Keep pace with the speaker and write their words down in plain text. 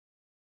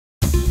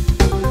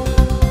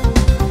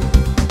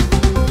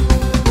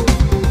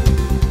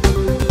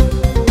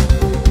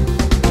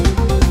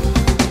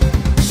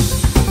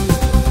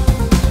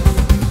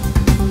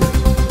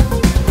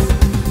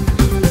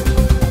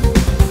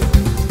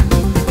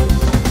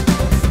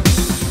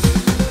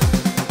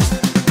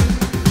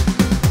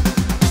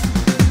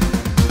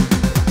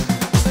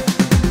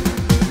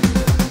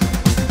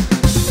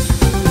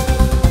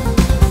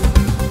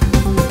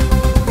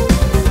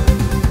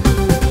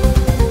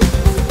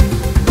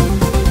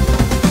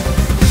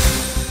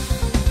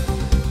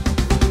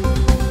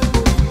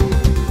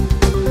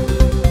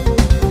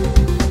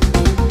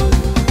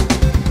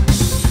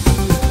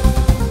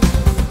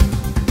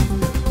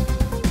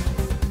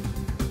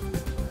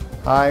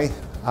Hi,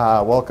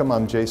 welcome.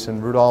 I'm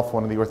Jason Rudolph,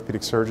 one of the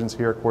orthopedic surgeons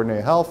here at Board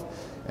Certified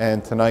Health.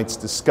 And tonight's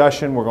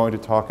discussion, we're going to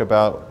talk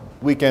about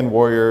weekend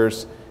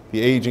warriors, the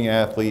aging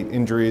athlete,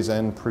 injuries,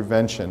 and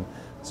prevention.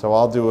 So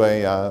I'll do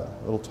a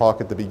little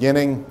talk at the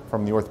beginning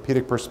from the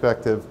orthopedic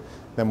perspective.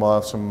 Then we'll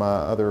have some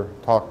other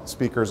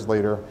speakers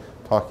later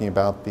talking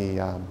about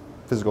the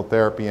physical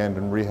therapy end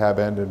and rehab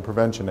end and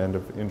prevention end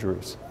of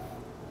injuries.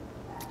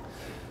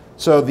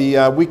 So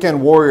the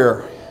weekend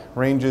warrior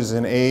ranges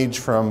in age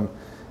from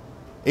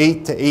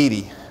 8 to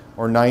 80,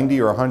 or 90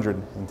 or 100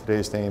 in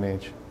today's day and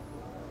age.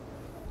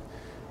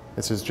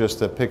 This is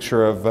just a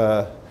picture of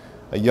a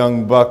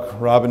young buck,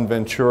 Robin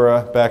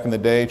Ventura, back in the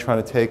day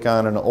trying to take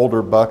on an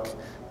older buck,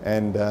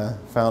 and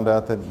found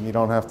out that you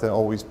don't have to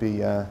always be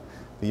the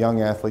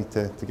young athlete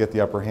to get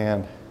the upper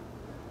hand.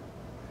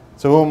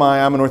 So who am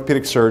I? I'm an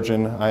orthopedic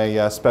surgeon.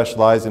 I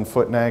specialize in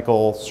foot and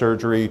ankle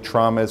surgery,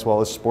 trauma, as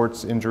well as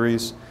sports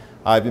injuries.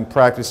 I've been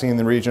practicing in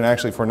the region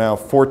actually for now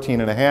 14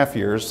 and a half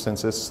years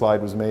since this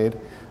slide was made.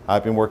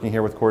 I've been working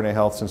here with Coordinate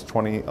Health since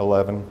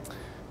 2011.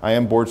 I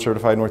am board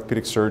certified in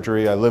orthopedic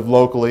surgery. I live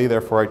locally,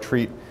 therefore I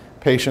treat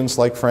patients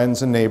like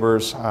friends and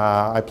neighbors.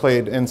 I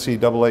played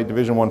NCAA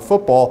Division I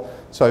football,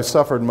 so I've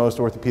suffered most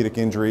orthopedic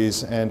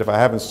injuries, and if I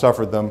haven't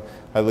suffered them,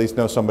 I at least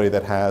know somebody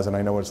that has, and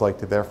I know what it's like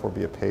to therefore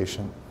be a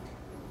patient.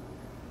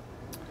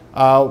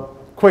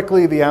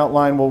 Quickly, the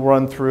outline we'll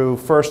run through.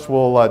 First,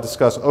 we'll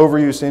discuss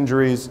overuse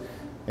injuries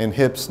in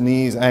hips,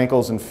 knees,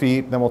 ankles, and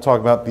feet. Then we'll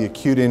talk about the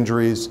acute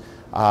injuries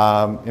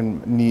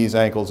in knees,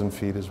 ankles, and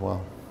feet as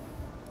well.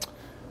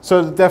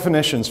 So the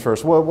definitions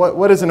first.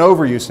 What is an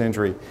overuse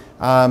injury?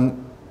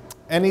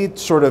 Any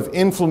sort of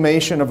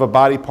inflammation of a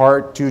body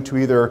part due to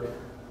either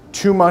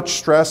too much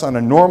stress on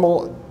a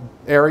normal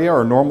area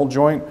or normal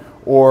joint,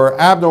 or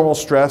abnormal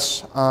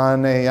stress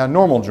on a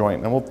normal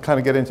joint. And we'll kind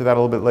of get into that a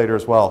little bit later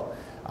as well.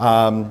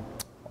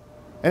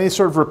 Any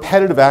sort of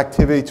repetitive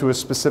activity to a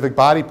specific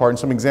body part. And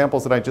some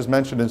examples that I just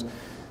mentioned is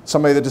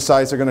somebody that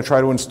decides they're going to try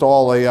to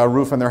install a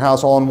roof on their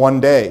house all in one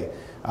day.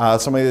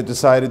 Somebody that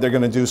decided they're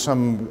going to do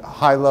some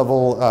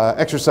high-level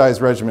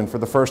exercise regimen for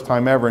the first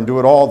time ever and do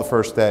it all the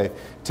first day.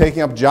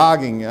 Taking up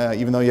jogging,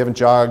 even though you haven't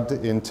jogged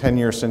in 10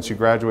 years since you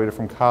graduated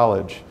from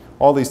college.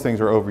 All these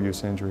things are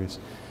overuse injuries.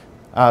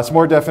 Some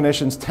more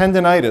definitions.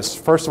 Tendonitis.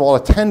 First of all,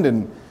 a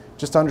tendon,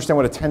 just to understand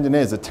what a tendon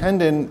is. A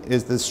tendon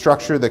is the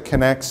structure that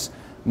connects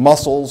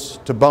muscles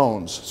to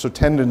bones, so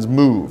tendons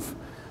move.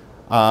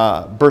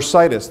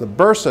 Bursitis. The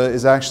bursa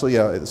is actually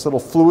this little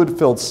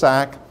fluid-filled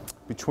sac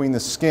between the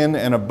skin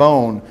and a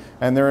bone,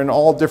 and they're in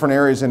all different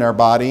areas in our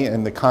body,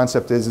 and the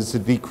concept is to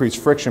decrease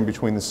friction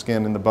between the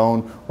skin and the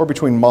bone, or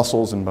between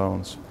muscles and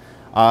bones.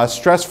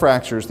 Stress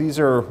fractures. These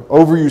are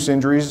overuse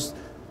injuries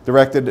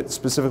directed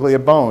specifically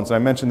at bones. I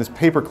mentioned this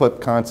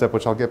paperclip concept,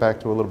 which I'll get back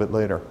to a little bit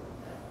later.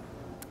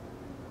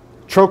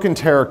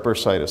 Trochanteric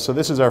bursitis. So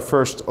this is our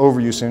first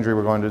overuse injury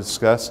we're going to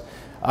discuss.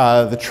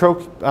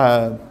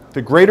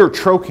 The greater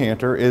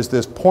trochanter is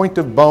this point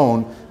of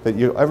bone that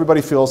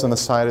everybody feels on the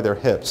side of their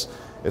hips.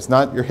 It's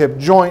not your hip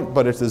joint,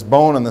 but it's this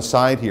bone on the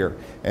side here.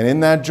 And in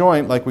that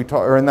joint, like we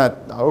talked, or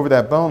over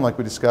that bone, like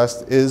we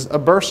discussed, is a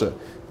bursa.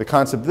 The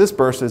concept of this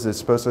bursa is it's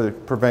supposed to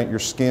prevent your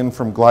skin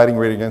from gliding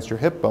right against your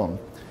hip bone.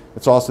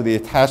 It's also the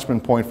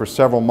attachment point for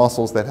several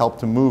muscles that help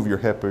to move your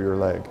hip or your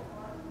leg.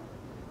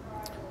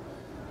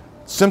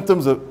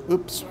 Symptoms of,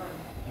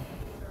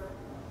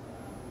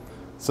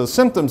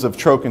 symptoms of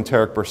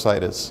trochanteric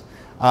bursitis.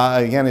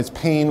 Again, it's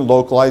pain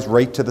localized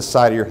right to the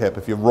side of your hip.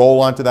 If you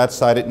roll onto that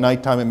side at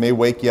nighttime, it may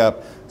wake you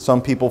up.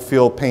 Some people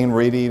feel pain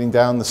radiating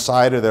down the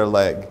side of their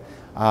leg.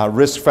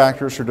 Risk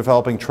factors for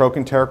developing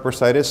trochanteric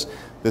bursitis.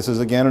 This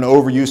is again an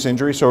overuse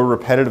injury, so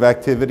repetitive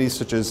activities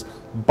such as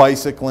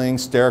bicycling,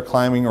 stair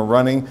climbing, or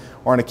running,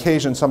 or on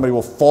occasion somebody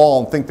will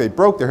fall and think they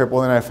broke their hip,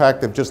 well in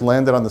fact they've just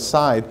landed on the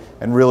side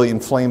and really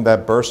inflamed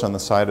that bursa on the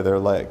side of their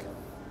leg.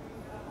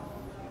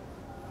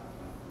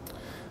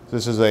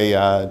 This is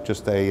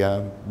just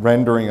a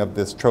rendering of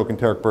this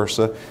trochanteric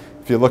bursa.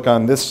 If you look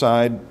on this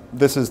side,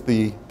 this is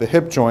the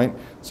hip joint,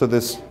 so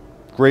this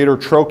greater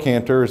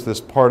trochanter is this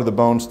part of the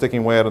bone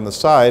sticking way out on the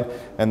side,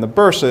 and the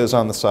bursa is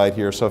on the side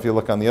here. So if you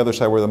look on the other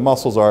side where the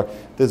muscles are,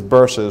 this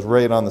bursa is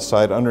right on the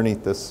side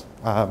underneath this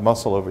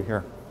muscle over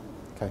here.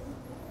 Okay.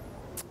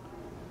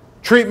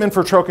 Treatment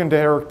for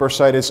trochanteric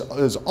bursitis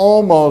is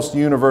almost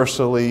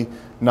universally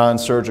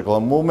non-surgical,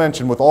 and we'll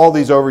mention with all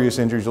these overuse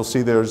injuries, you'll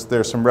see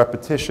there's some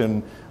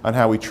repetition on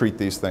how we treat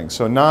these things.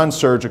 So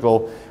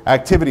non-surgical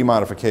activity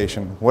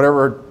modification,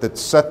 whatever that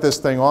set this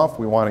thing off,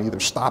 we want to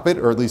either stop it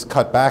or at least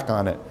cut back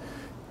on it.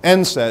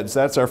 NSAIDs,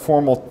 that's our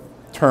formal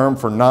term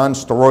for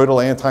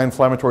non-steroidal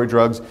anti-inflammatory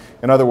drugs.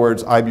 In other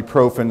words,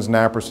 ibuprofens,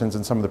 naproxens,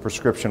 and some of the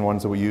prescription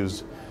ones that we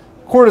use.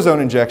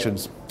 Cortisone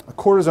injections.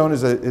 Cortisone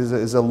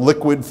is a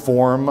liquid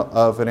form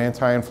of an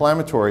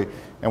anti-inflammatory,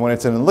 and when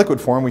it's in a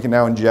liquid form, we can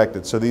now inject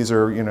it. So these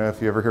are,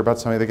 if you ever hear about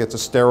somebody that gets a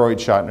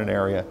steroid shot in an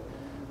area.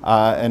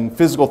 And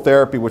physical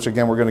therapy, which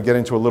again we're going to get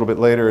into a little bit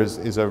later,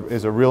 is a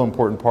real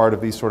important part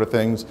of these sort of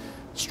things.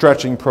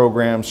 Stretching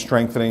programs,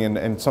 strengthening,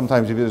 and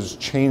sometimes even just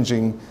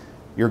changing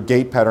your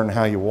gait pattern and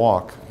how you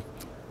walk.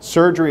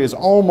 Surgery is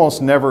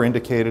almost never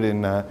indicated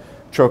in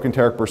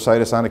trochanteric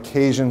bursitis. On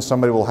occasion,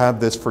 somebody will have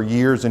this for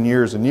years and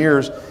years and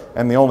years,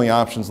 and the only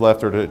options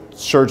left are to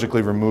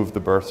surgically remove the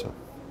bursa.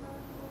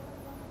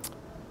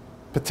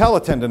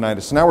 Patella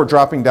tendonitis. Now we're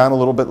dropping down a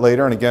little bit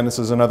later, and again, this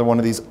is another one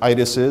of these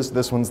itises.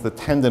 This one's the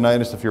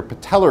tendonitis of your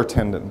patellar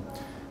tendon.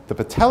 The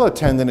patella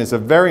tendon is a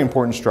very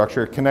important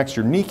structure. It connects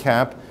your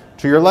kneecap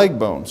to your leg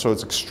bone, so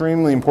it's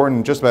extremely important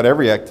in just about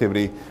every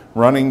activity: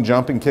 running,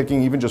 jumping,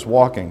 kicking, even just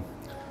walking.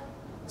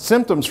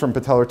 Symptoms from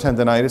patellar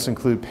tendonitis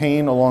include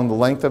pain along the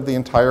length of the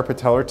entire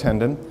patellar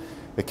tendon.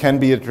 It can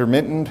be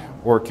intermittent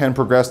or can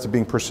progress to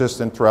being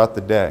persistent throughout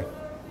the day.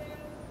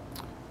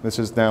 This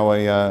is now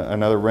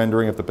another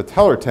rendering of the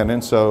patellar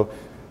tendon, so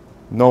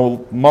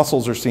no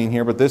muscles are seen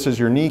here, but this is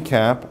your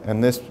kneecap,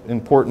 and this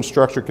important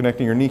structure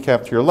connecting your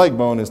kneecap to your leg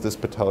bone is this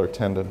patellar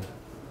tendon.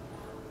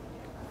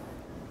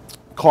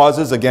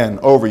 Causes, again,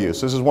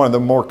 overuse. This is one of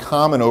the more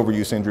common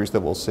overuse injuries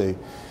that we'll see.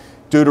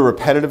 Due to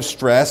repetitive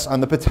stress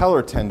on the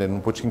patellar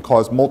tendon, which can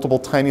cause multiple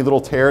tiny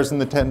little tears in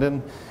the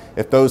tendon.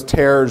 If those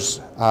tears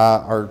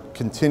are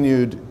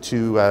continued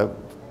to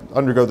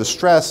undergo the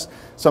stress,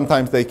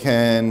 sometimes they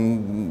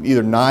can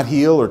either not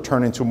heal or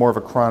turn into more of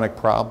a chronic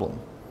problem.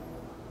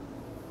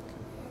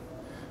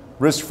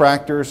 Risk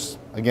factors,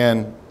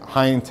 again,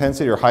 high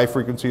intensity or high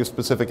frequency of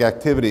specific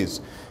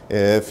activities.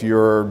 If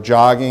you're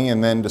jogging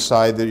and then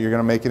decide that you're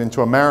going to make it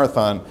into a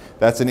marathon,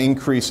 that's an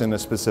increase in a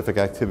specific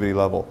activity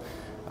level.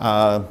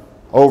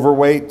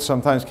 Overweight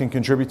sometimes can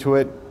contribute to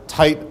it.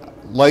 Tight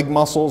leg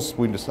muscles,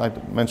 I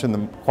mentioned the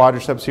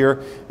quadriceps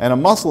here, and a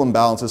muscle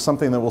imbalance is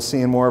something that we'll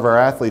see in more of our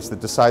athletes that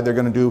decide they're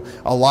going to do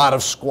a lot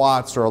of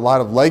squats or a lot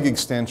of leg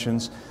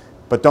extensions,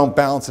 but don't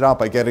balance it out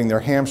by getting their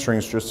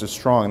hamstrings just as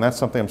strong. And that's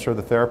something I'm sure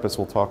the therapist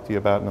will talk to you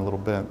about in a little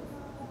bit.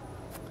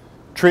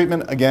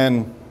 Treatment,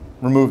 again,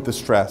 remove the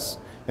stress.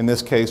 In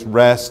this case,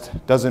 rest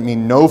doesn't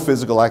mean no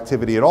physical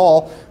activity at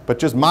all, but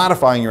just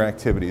modifying your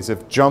activities.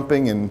 If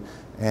jumping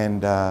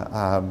and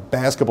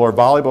basketball or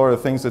volleyball are the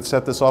things that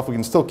set this off, we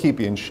can still keep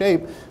you in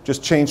shape,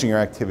 just changing your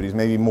activities,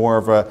 maybe more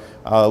of a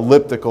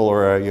elliptical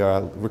or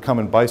a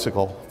recumbent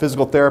bicycle.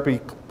 Physical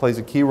therapy plays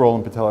a key role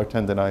in patellar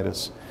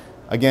tendonitis.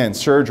 Again,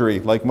 surgery,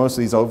 like most of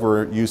these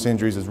overuse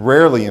injuries, is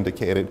rarely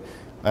indicated,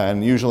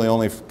 and usually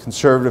only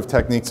conservative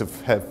techniques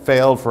have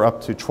failed for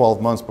up to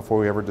 12 months before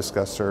we ever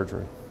discuss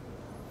surgery.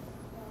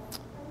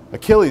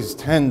 Achilles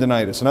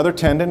tendonitis, another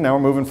tendon. Now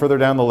we're moving further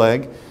down the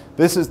leg.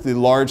 This is the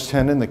large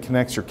tendon that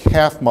connects your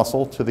calf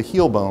muscle to the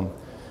heel bone.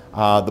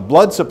 The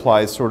blood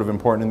supply is sort of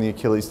important in the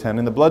Achilles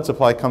tendon. The blood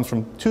supply comes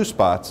from two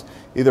spots,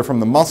 either from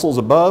the muscles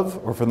above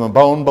or from the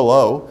bone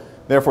below.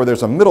 Therefore,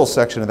 there's a middle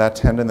section of that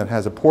tendon that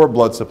has a poor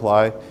blood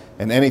supply,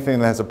 and anything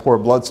that has a poor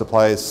blood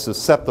supply is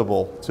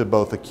susceptible to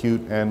both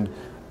acute and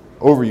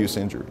overuse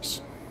injuries.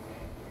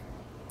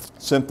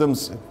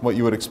 Symptoms, what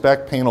you would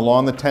expect: pain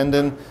along the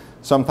tendon.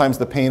 Sometimes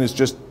the pain is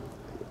just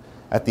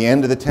at the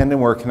end of the tendon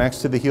where it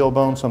connects to the heel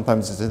bone.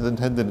 Sometimes it's in the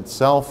tendon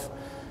itself.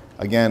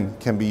 Again,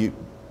 can be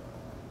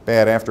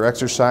bad after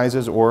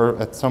exercises, or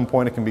at some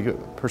point it can be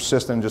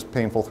persistent and just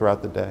painful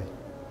throughout the day.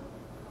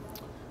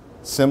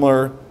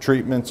 Similar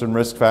treatments and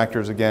risk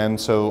factors again.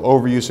 So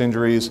overuse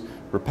injuries,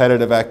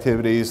 repetitive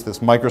activities,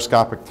 this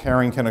microscopic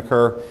tearing can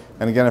occur.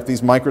 And again, if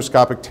these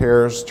microscopic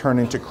tears turn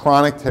into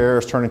chronic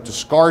tears, turn into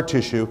scar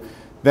tissue,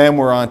 then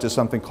we're on to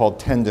something called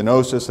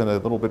tendinosis, and a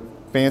little bit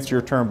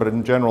fancier term, but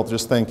in general,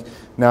 just think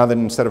now that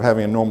instead of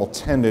having a normal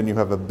tendon, you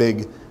have a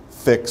big,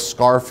 thick,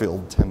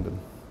 scar-filled tendon.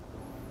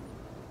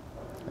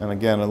 And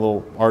again, a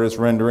little artist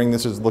rendering.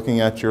 This is looking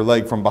at your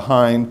leg from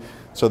behind.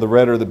 So the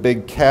red are the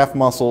big calf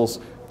muscles,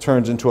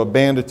 turns into a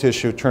band of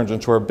tissue, turns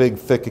into our big,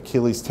 thick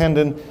Achilles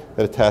tendon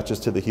that attaches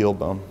to the heel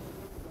bone.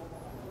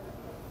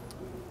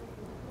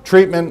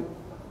 Treatment,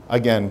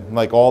 again,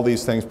 like all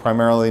these things,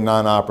 primarily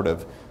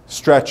non-operative.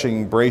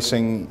 Stretching,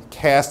 bracing,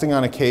 casting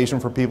on occasion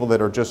for people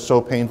that are just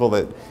so painful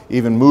that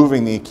even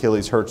moving the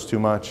Achilles hurts too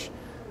much.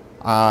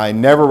 I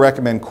never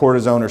recommend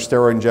cortisone or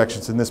steroid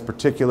injections in this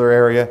particular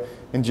area.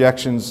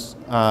 Injections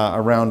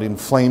around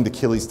inflamed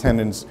Achilles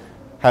tendons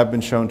have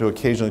been shown to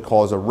occasionally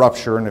cause a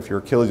rupture, and if your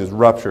Achilles is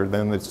ruptured,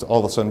 then it's all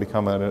of a sudden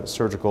become a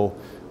surgical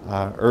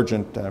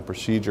urgent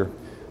procedure.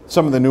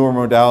 Some of the newer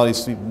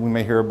modalities we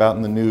may hear about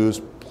in the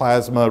news: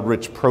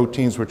 plasma-rich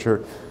proteins, which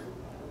are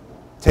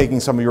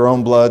taking some of your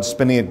own blood,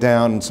 spinning it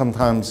down, and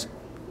sometimes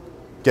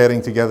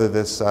getting together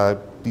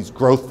these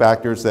growth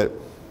factors that,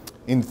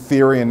 in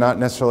theory and not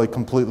necessarily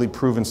completely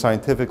proven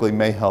scientifically,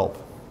 may help.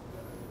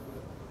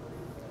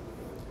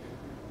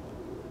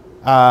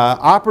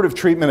 Operative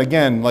treatment,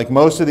 again, like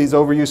most of these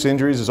overuse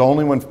injuries, is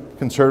only when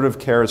conservative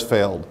care has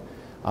failed.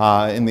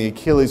 In the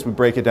Achilles, we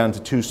break it down to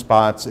two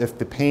spots. If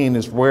the pain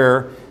is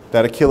where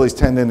that Achilles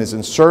tendon is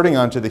inserting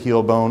onto the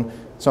heel bone,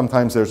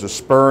 sometimes there's a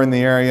spur in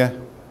the area.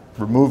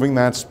 Removing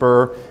that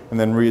spur and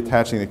then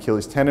reattaching the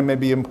Achilles tendon may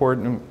be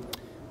important.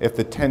 If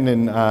the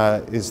tendon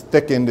is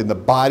thickened in the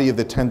body of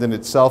the tendon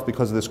itself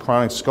because of this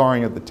chronic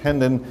scarring of the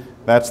tendon,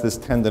 that's this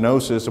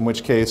tendinosis, in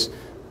which case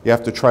You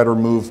have to try to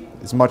remove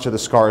as much of the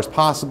scar as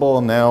possible,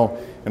 and now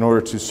in order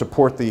to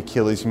support the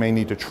Achilles, you may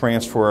need to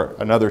transfer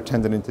another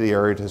tendon into the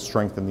area to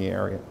strengthen the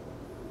area.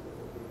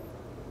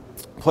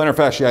 Plantar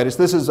fasciitis,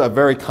 this is a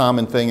very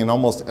common thing in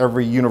almost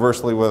every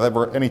university,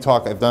 whatever, any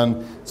talk I've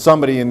done,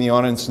 somebody in the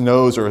audience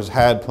knows or has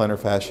had plantar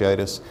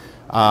fasciitis.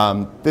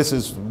 This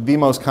is the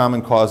most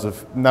common cause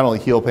of not only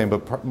heel pain,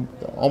 but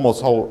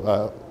almost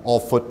all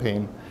foot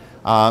pain.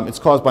 It's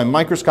caused by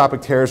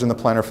microscopic tears in the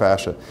plantar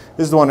fascia.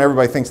 This is the one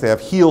everybody thinks they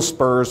have heel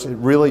spurs. It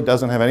really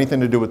doesn't have anything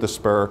to do with the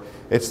spur.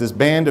 It's this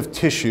band of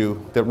tissue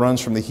that runs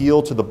from the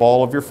heel to the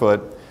ball of your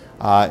foot.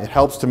 It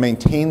helps to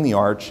maintain the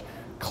arch.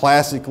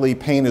 Classically,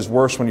 pain is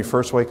worse when you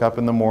first wake up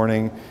in the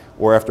morning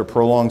or after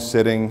prolonged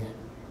sitting.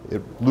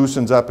 It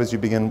loosens up as you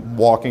begin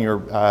walking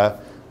or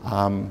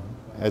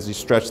as you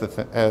stretch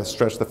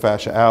the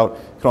fascia out.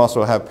 You can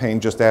also have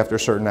pain just after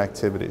certain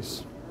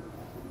activities.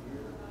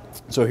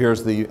 So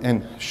here's the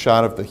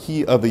shot of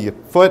the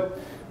foot,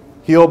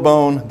 heel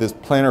bone. This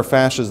plantar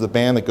fascia is the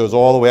band that goes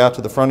all the way out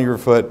to the front of your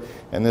foot,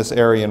 and this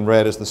area in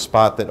red is the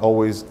spot that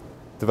always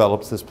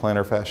develops this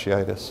plantar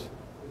fasciitis.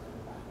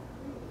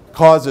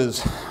 Causes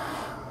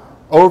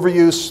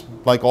overuse,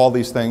 like all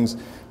these things,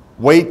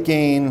 weight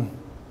gain,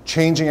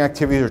 changing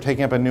activities or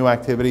taking up a new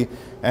activity,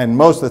 and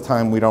most of the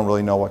time we don't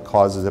really know what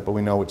causes it, but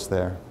we know it's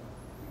there.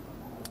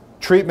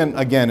 Treatment,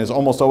 again, is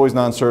almost always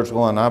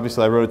non-surgical, and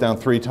obviously I wrote it down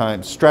 3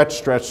 times. Stretch,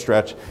 stretch,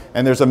 stretch,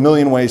 and there's a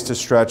million ways to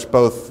stretch,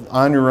 both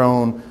on your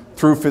own,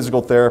 through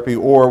physical therapy,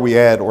 or we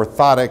add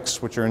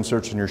orthotics, which are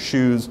inserts in your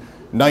shoes,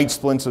 night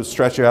splints that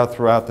stretch you out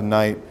throughout the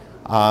night,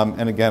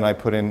 and again I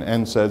put in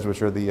NSAIDs,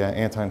 which are the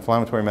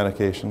anti-inflammatory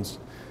medications.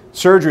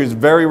 Surgery is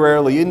very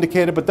rarely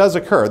indicated, but does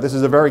occur. This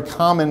is a very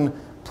common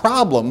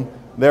problem,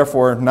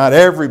 therefore not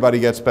everybody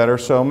gets better,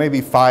 so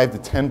maybe 5 to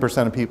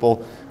 10% of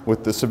people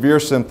with the severe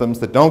symptoms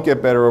that don't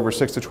get better over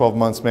 6 to 12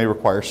 months may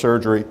require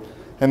surgery,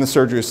 and the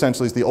surgery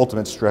essentially is the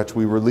ultimate stretch.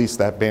 We release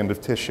that band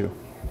of tissue.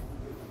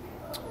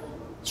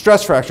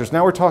 Stress fractures.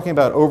 Now we're talking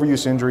about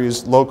overuse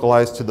injuries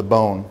localized to the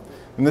bone.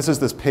 And this is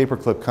this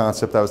paperclip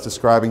concept I was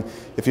describing.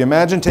 If you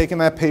imagine taking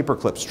that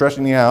paperclip,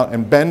 stretching it out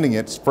and bending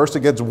it, first it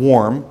gets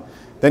warm,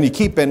 then you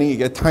keep bending, you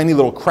get tiny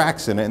little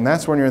cracks in it, and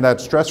that's when you're in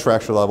that stress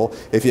fracture level.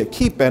 If you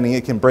keep bending,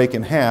 it can break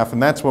in half,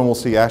 and that's when we'll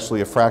see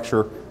actually a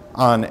fracture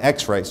on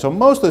x-ray. So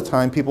most of the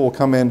time people will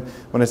come in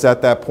when it's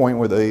at that point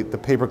where the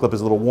paperclip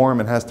is a little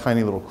warm and has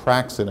tiny little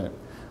cracks in it.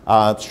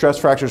 Stress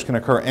fractures can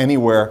occur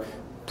anywhere,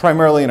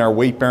 primarily in our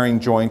weight-bearing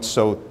joints,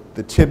 so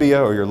the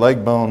tibia or your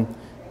leg bone,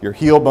 your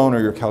heel bone or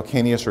your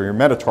calcaneus or your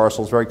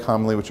metatarsals, very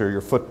commonly, which are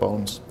your foot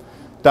bones.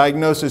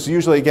 Diagnosis,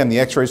 usually again the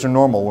x-rays are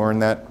normal. We're in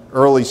that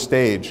early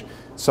stage.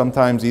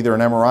 Sometimes either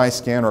an MRI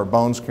scan or a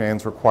bone scan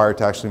is required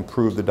to actually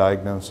improve the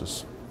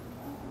diagnosis.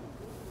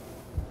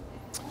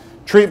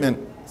 Treatment,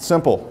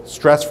 simple.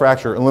 Stress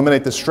fracture,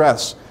 eliminate the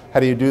stress.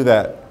 How do you do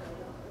that?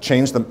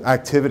 Change the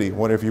activity.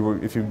 What if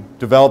you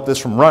develop this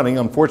from running?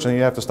 Unfortunately,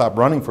 you have to stop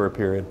running for a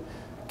period.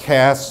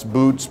 Casts,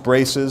 boots,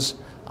 braces.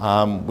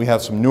 We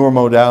have some newer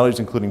modalities,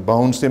 including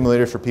bone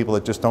stimulators for people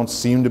that just don't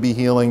seem to be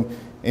healing.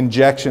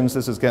 Injections,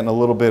 this is getting a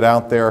little bit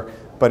out there,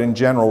 but in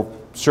general,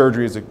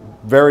 surgery is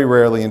very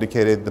rarely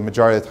indicated. The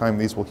majority of the time,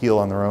 these will heal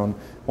on their own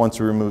once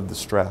we remove the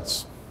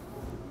stress.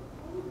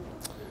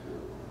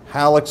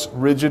 Hallux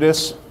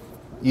rigidus,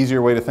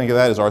 easier way to think of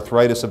that is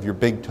arthritis of your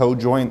big toe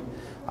joint.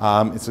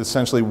 It's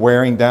essentially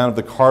wearing down of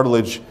the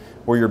cartilage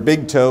where your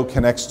big toe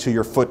connects to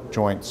your foot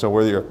joint, so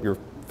where your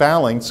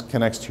phalanx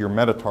connects to your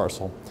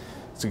metatarsal.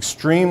 It's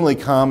extremely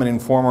common in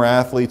former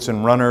athletes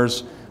and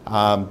runners.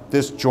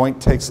 This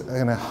joint takes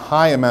a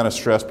high amount of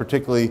stress,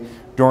 particularly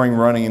during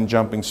running and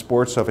jumping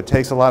sports, so if it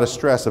takes a lot of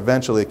stress,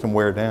 eventually it can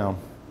wear down.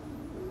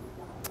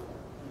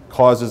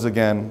 Causes,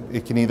 again,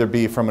 it can either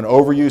be from an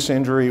overuse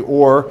injury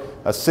or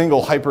a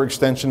single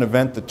hyperextension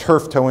event, the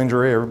turf toe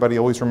injury. Everybody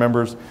always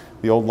remembers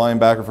the old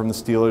linebacker from the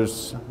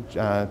Steelers,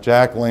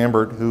 Jack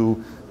Lambert,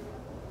 who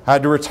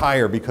had to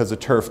retire because of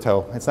turf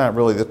toe. It's not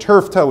really the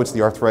turf toe, it's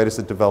the arthritis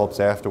that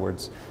develops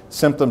afterwards.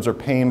 Symptoms are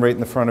pain right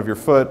in the front of your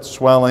foot,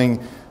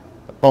 swelling,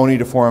 bony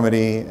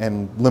deformity,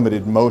 and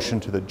limited motion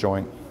to the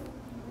joint.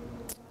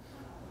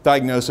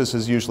 Diagnosis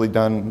is usually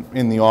done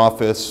in the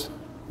office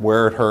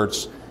where it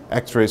hurts.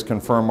 X-rays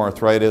confirm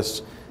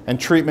arthritis. And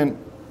treatment,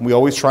 we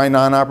always try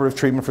non-operative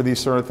treatment for these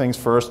sort of things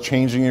first,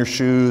 changing your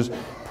shoes,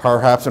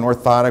 perhaps an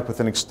orthotic with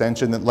an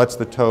extension that lets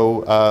the toe,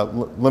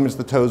 limits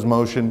the toe's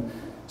motion,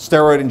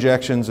 steroid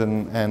injections,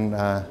 and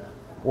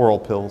oral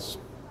pills.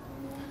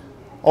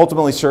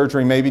 Ultimately,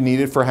 surgery may be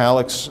needed for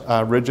hallux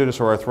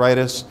rigidus or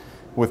arthritis.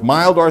 With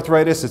mild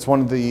arthritis, it's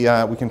one of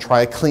the, we can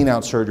try a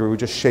clean-out surgery. We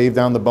just shave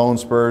down the bone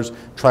spurs,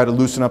 try to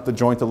loosen up the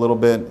joint a little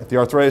bit. If the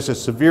arthritis is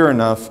severe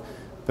enough,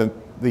 then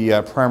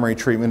the primary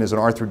treatment is an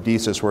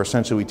arthrodesis, where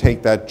essentially we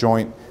take that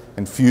joint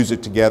and fuse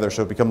it together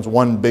so it becomes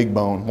one big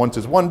bone. Once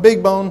it's one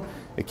big bone,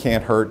 it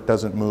can't hurt,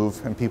 doesn't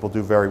move, and people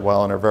do very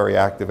well and are very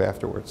active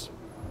afterwards.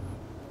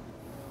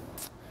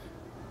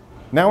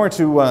 Now we're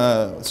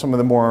to some of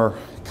the more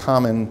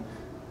common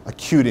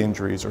acute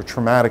injuries or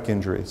traumatic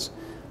injuries.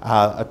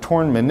 A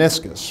torn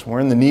meniscus, we're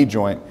in the knee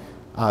joint.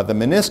 The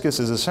meniscus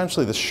is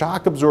essentially the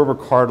shock absorber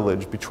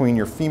cartilage between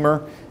your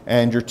femur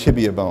and your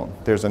tibia bone.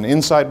 There's an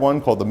inside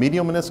one called the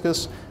medial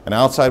meniscus, an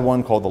outside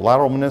one called the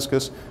lateral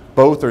meniscus.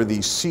 Both are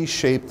these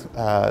C-shaped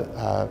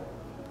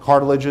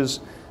cartilages.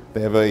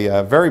 They have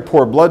a very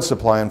poor blood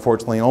supply,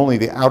 unfortunately. Only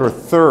the outer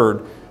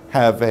third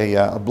have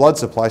a blood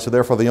supply, so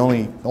therefore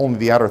only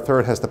the outer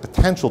third has the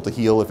potential to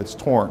heal if it's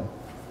torn.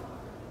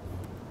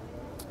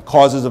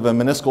 Causes of a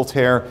meniscal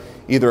tear,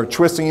 either a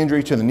twisting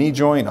injury to the knee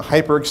joint, a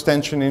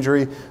hyperextension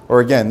injury,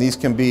 or again, these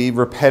can be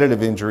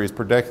repetitive injuries,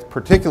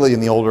 particularly in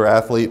the older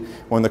athlete,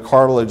 when the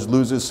cartilage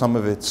loses some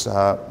of its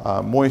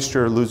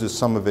moisture, loses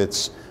some of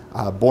its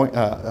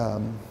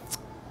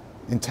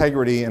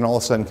integrity, and all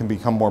of a sudden can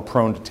become more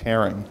prone to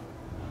tearing.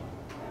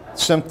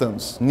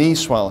 Symptoms: knee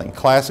swelling.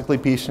 Classically,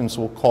 patients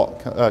will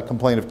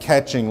complain of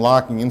catching,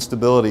 locking,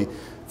 instability,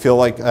 feel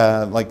like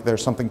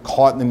there's something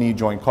caught in the knee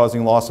joint,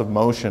 causing loss of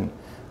motion.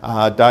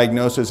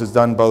 Diagnosis is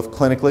done both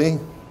clinically,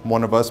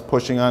 one of us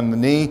pushing on the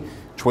knee,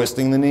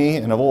 twisting the knee,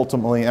 and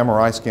ultimately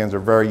MRI scans are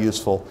very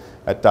useful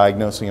at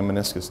diagnosing a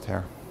meniscus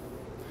tear.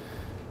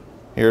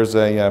 Here's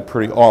a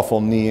pretty awful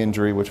knee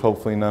injury, which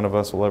hopefully none of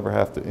us will ever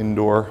have to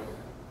endure.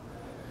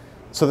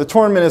 So the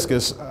torn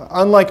meniscus,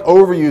 unlike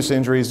overuse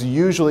injuries,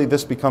 usually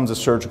this becomes a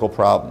surgical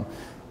problem.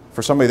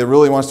 For somebody that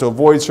really wants to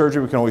avoid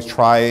surgery, we can always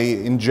try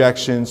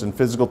injections and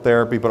physical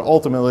therapy, but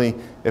ultimately,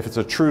 if it's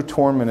a true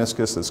torn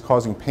meniscus that's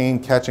causing pain,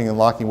 catching, and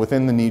locking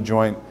within the knee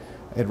joint,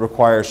 it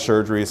requires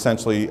surgery,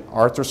 essentially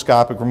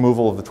arthroscopic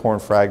removal of the torn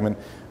fragment.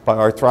 By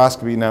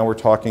arthroscopy, now we're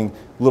talking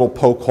little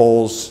poke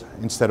holes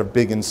instead of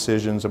big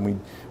incisions, and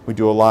we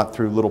do a lot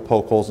through little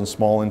poke holes and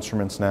small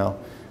instruments now.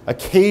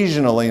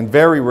 Occasionally, and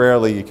very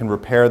rarely, you can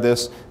repair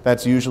this.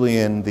 That's usually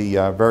in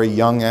the very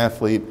young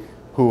athlete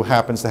who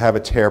happens to have a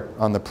tear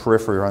on the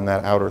periphery or on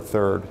that outer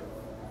third.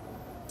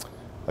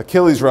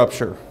 Achilles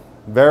rupture,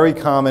 very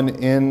common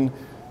in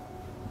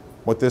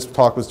what this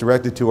talk was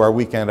directed to, our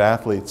weekend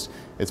athletes.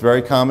 It's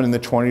very common in the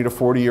 20 to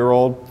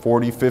 40-year-old,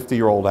 40,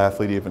 50-year-old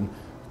athlete even.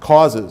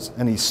 Causes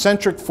an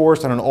eccentric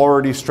force on an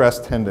already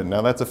stressed tendon.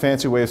 Now that's a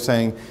fancy way of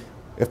saying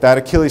if that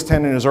Achilles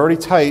tendon is already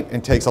tight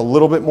and takes a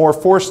little bit more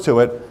force to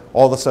it,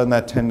 all of a sudden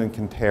that tendon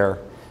can tear.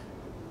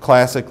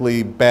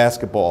 Classically,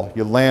 basketball.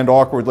 You land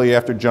awkwardly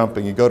after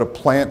jumping. You go to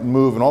plant and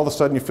move, and all of a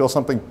sudden you feel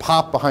something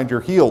pop behind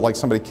your heel, like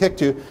somebody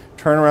kicked you.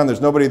 Turn around, there's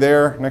nobody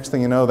there. Next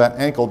thing you know, that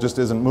ankle just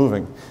isn't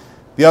moving.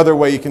 The other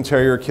way you can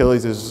tear your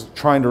Achilles is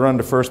trying to run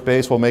to first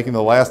base while making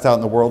the last out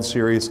in the World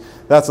Series.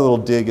 That's a little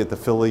dig at the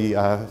Philly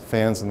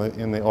fans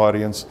in the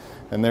audience.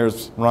 And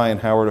there's Ryan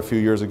Howard a few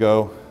years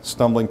ago,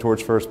 stumbling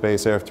towards first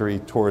base after he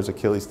tore his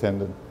Achilles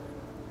tendon.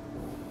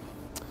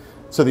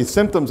 So the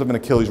symptoms of an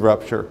Achilles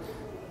rupture.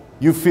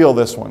 You feel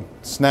this one,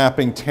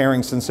 snapping,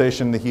 tearing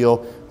sensation in the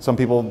heel. Some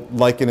people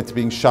liken it to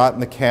being shot in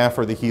the calf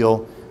or the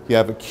heel. You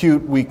have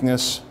acute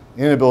weakness,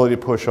 inability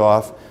to push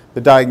off.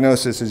 The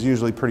diagnosis is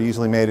usually pretty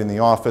easily made in the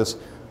office.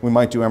 We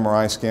might do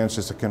MRI scans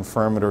just to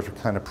confirm it or to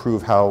kind of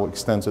prove how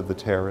extensive the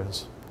tear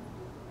is.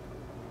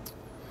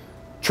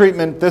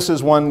 Treatment, this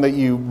is one that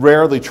you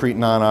rarely treat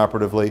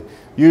non-operatively.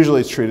 Usually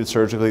it's treated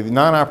surgically. The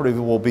non-operative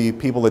will be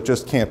people that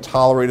just can't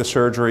tolerate a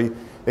surgery.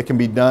 It can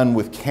be done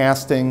with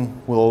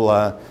casting.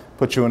 We'll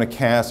put you in a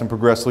cast and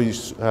progressively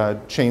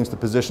change the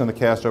position of the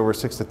cast over a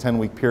 6 to 10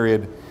 week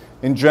period.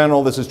 In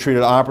general, this is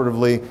treated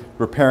operatively,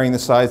 repairing the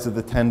sides of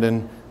the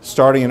tendon,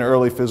 starting an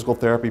early physical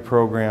therapy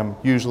program.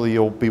 Usually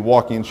you'll be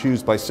walking in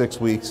shoes by 6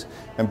 weeks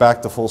and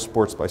back to full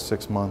sports by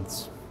 6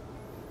 months.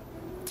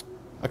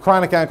 A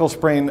chronic ankle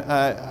sprain,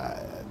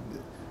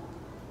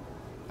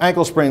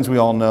 ankle sprains we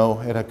all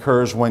know. It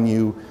occurs when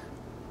you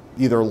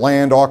either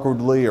land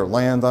awkwardly or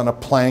land on a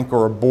plank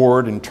or a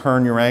board and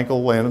turn your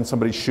ankle, land on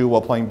somebody's shoe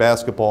while playing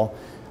basketball.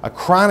 A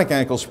chronic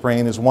ankle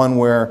sprain is one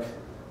where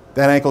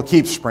that ankle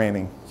keeps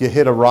spraining. You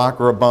hit a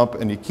rock or a bump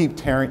and you keep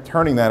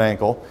turning that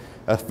ankle.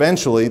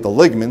 Eventually, the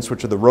ligaments,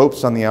 which are the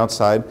ropes on the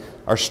outside,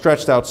 are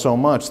stretched out so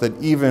much that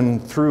even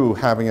through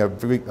having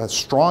a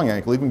strong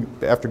ankle, even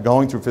after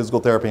going through physical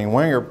therapy and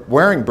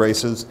wearing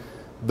braces,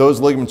 those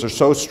ligaments are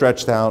so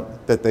stretched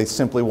out that they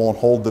simply won't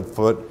hold the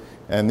foot.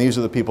 And these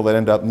are the people that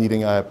end up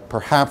needing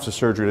perhaps a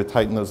surgery to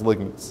tighten those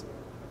ligaments.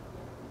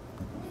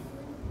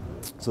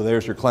 So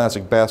there's your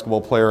classic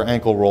basketball player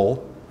ankle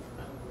roll.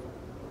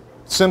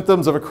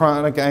 Symptoms of a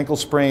chronic ankle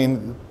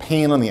sprain: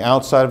 pain on the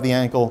outside of the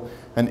ankle,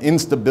 an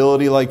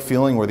instability-like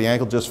feeling where the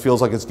ankle just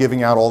feels like it's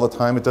giving out all the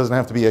time. It doesn't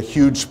have to be a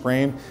huge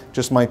sprain. It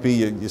just might be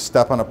you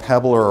step on a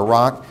pebble or a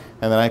rock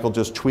and that ankle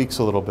just tweaks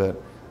a little bit.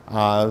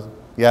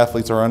 The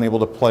athletes are unable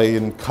to play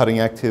in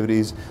cutting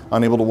activities,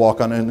 unable to walk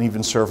on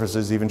uneven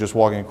surfaces, even just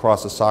walking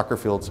across a soccer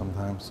field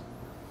sometimes.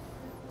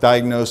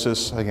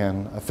 Diagnosis,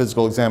 again, a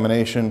physical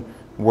examination,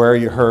 where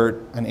you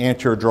hurt, an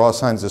anterior draw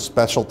sign is a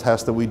special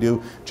test that we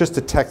do just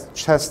to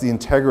test the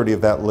integrity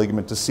of that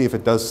ligament to see if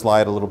it does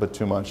slide a little bit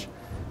too much.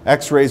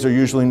 X-rays are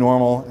usually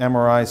normal.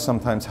 MRIs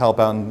sometimes help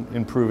out in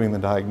improving the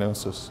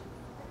diagnosis.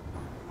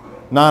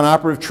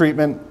 Non-operative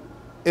treatment: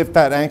 if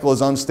that ankle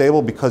is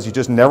unstable because you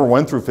just never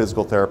went through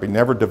physical therapy,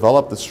 never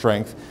developed the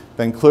strength,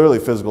 then clearly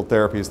physical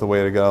therapy is the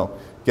way to go.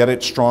 get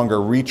it stronger,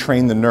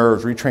 retrain the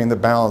nerves, retrain the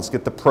balance,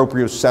 get the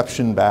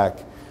proprioception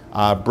back,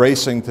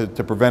 bracing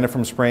to prevent it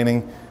from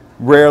spraining,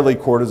 rarely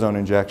cortisone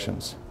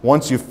injections.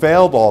 Once you've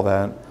failed all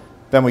that,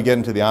 then we get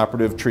into the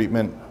operative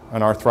treatment,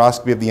 an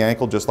arthroscopy of the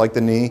ankle, just like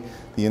the knee.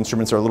 The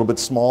instruments are a little bit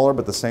smaller,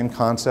 but the same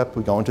concept.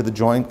 We go into the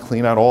joint,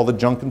 clean out all the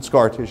junk and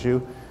scar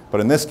tissue.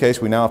 But in this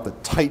case, we now have to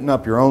tighten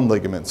up your own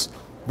ligaments.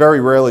 Very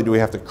rarely do we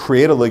have to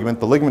create a ligament.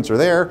 The ligaments are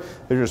there,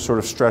 they're just sort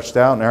of stretched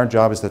out, and our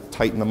job is to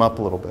tighten them up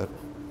a little bit.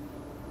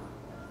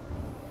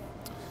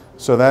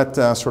 So that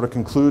sort of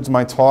concludes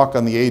my talk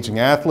on the aging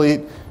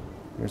athlete.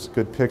 Here's a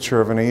good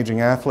picture of an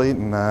aging athlete,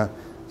 and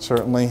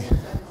certainly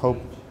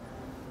hope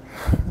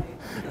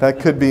that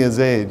could be his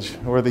age,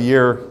 or the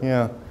year,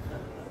 yeah.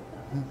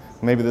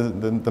 Maybe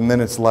the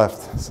minutes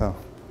left, so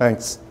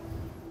thanks.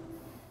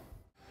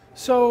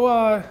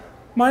 So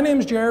my name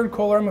is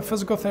Kohler. I'm a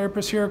physical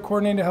therapist here at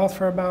Coordinated Health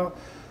for about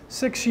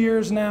 6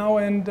 years now,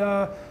 and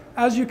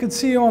as you can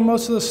see on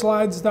most of the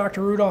slides,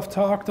 Dr. Rudolph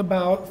talked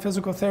about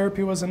physical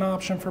therapy was an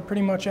option for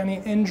pretty much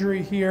any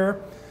injury here.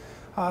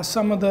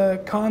 Some of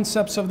the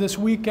concepts of this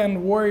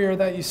weekend warrior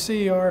that you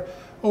see are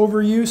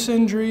overuse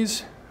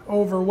injuries,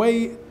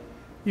 overweight,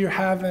 you're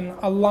having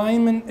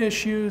alignment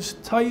issues,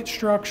 tight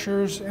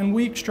structures, and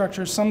weak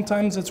structures.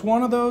 Sometimes it's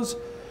one of those,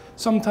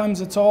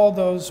 sometimes it's all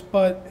those,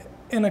 but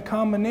in a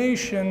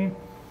combination,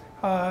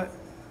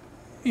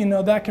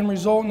 that can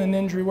result in an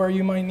injury where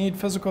you might need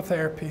physical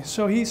therapy.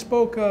 So he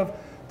spoke of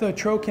the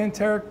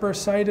trochanteric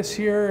bursitis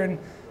here and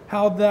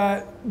how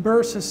that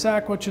bursa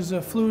sac, which is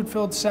a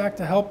fluid-filled sac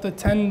to help the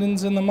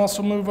tendons and the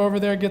muscle move over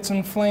there, gets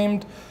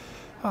inflamed.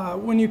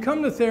 When you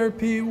come to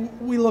therapy,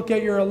 we look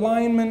at your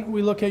alignment,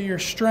 we look at your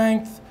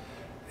strength,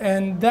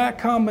 and that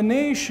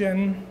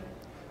combination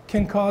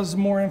can cause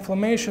more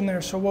inflammation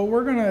there. So what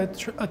we're going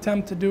to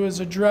attempt to do is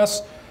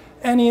address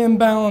any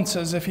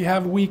imbalances. If you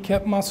have weak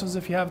hip muscles,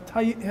 if you have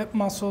tight hip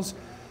muscles,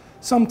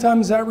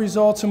 sometimes that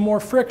results in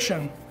more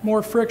friction.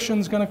 More friction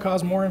is going to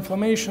cause more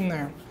inflammation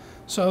there.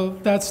 So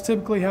that's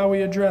typically how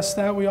we address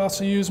that. We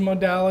also use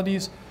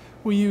modalities.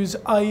 We use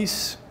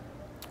ice,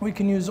 we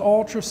can use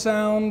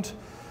ultrasound,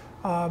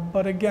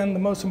 but again, the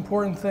most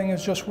important thing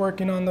is just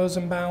working on those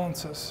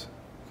imbalances.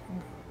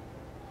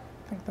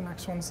 I think the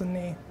next one's the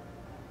knee.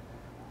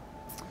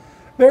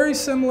 Very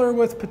similar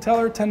with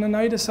patellar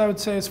tendonitis, I would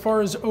say, as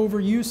far as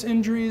overuse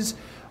injuries,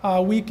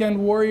 weekend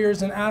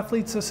warriors and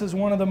athletes, this is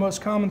one of the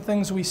most common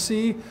things we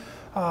see.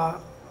 A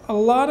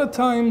lot of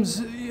times,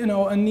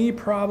 a knee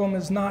problem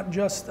is not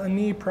just a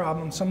knee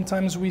problem.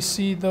 Sometimes we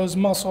see those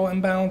muscle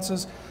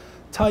imbalances,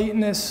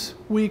 tightness,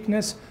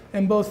 weakness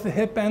in both the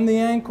hip and the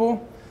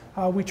ankle.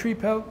 We treat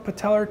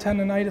patellar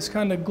tendonitis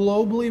kind of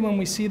globally when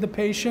we see the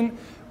patient.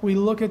 We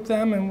look at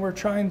them and we're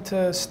trying to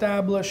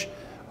establish,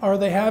 are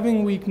they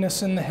having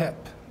weakness in the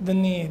hip, the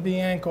knee,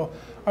 the ankle?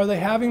 Are they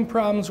having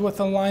problems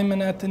with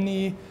alignment at the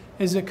knee?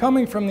 Is it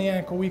coming from the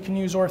ankle? We can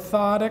use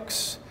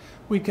orthotics.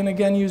 We can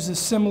again use the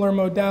similar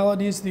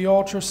modalities, the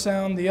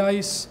ultrasound, the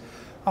ice.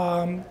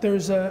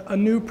 There's a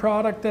new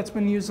product that's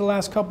been used the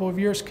last couple of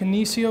years,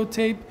 kinesio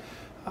tape.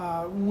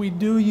 We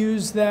do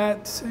use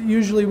that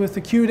usually with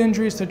acute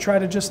injuries to try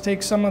to just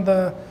take some of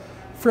the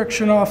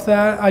friction off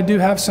that. I do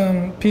have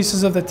some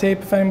pieces of the tape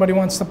if anybody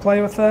wants to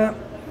play with that.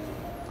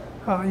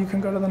 You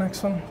can go to the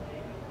next one.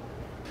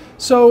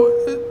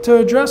 So to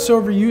address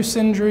overuse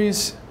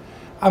injuries,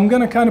 I'm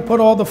going to kind of put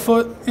all the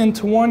foot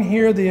into one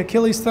here, the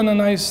Achilles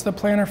tendonitis, the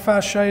plantar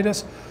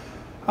fasciitis,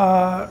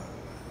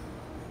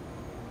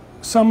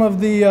 some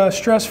of the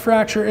stress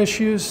fracture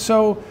issues.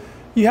 So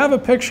you have a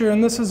picture,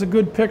 and this is a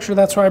good picture,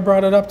 that's why I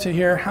brought it up to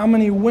here. How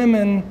many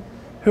women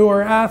who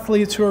are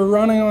athletes, who are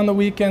running on the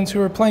weekends,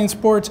 who are playing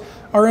sports,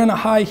 are in a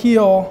high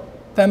heel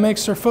that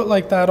makes their foot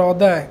like that all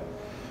day?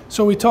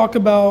 So we talk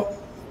about,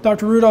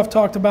 Dr. Rudolph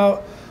talked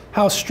about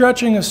how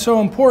stretching is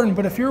so important,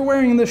 but if you're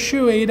wearing this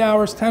shoe 8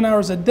 hours, 10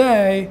 hours a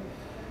day,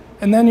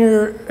 and then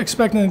you're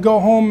expecting to go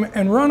home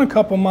and run a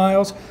couple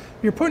miles,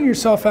 you're putting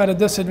yourself at a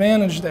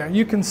disadvantage there.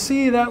 You can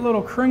see that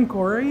little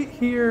crinkle right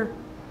here.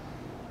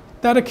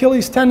 That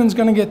Achilles tendon is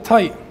going to get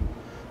tight.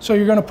 So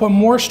you're going to put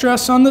more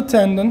stress on the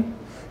tendon.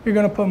 You're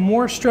going to put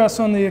more stress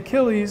on the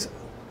Achilles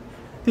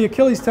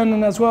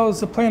tendon as well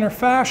as the plantar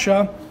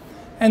fascia.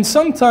 And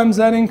sometimes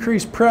that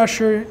increased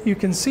pressure, you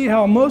can see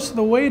how most of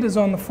the weight is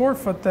on the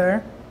forefoot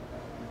there.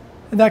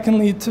 That can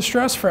lead to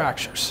stress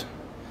fractures.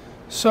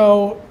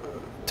 So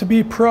to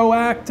be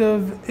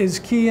proactive is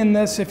key in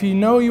this. If you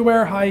know you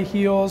wear high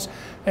heels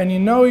and you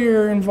know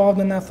you're involved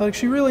in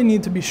athletics, you really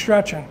need to be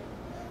stretching.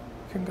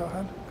 You can go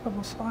ahead, a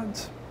couple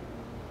slides.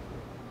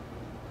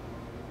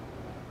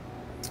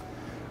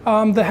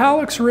 The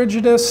hallux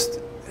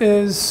rigidus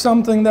is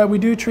something that we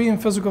do treat in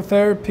physical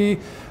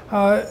therapy.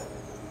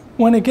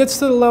 When it gets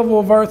to the level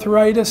of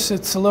arthritis,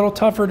 it's a little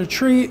tougher to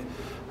treat.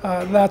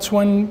 That's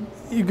when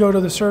you go to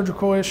the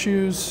surgical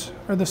issues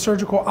or the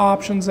surgical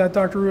options that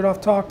Dr.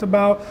 Rudolph talked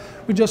about.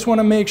 We just want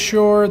to make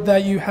sure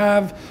that you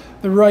have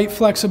the right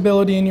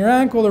flexibility in your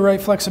ankle, the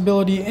right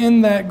flexibility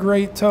in that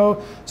great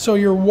toe, so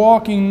you're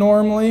walking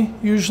normally.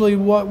 Usually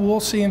what we'll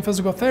see in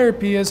physical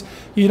therapy is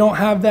you don't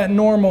have that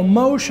normal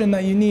motion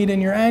that you need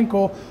in your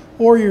ankle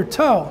or your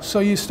toe. So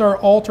you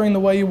start altering the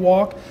way you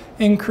walk,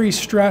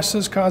 increased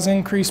stresses cause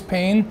increased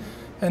pain,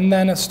 and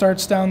then it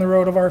starts down the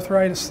road of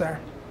arthritis there.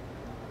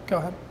 Go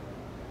ahead.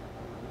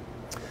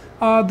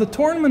 The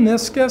torn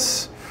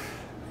meniscus,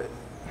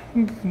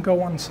 you can go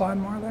one slide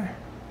more there,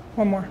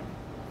 one more.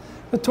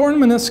 The torn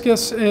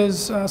meniscus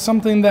is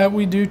something that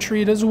we do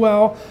treat as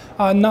well,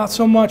 not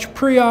so much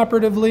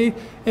preoperatively.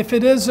 If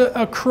it is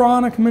a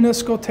chronic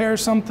meniscal tear,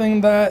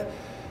 something that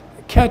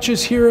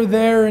catches here or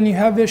there and you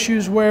have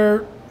issues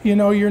where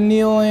you're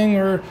kneeling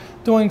or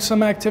doing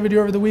some activity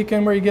over the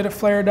weekend where you get it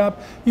flared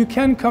up, you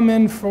can come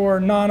in for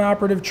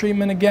non-operative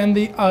treatment. Again,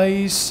 the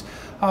ice,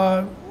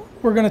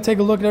 we're going to take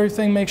a look at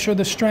everything, make sure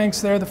the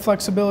strength's there, the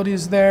flexibility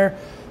is there.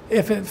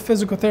 If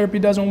physical therapy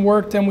doesn't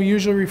work, then we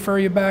usually refer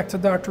you back to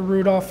Dr.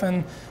 Rudolph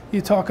and you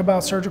talk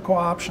about surgical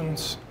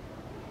options.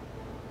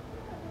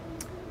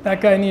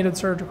 That guy needed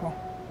surgical.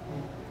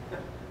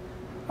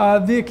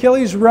 The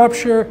Achilles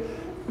rupture,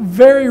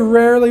 very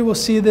rarely we'll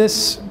see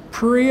this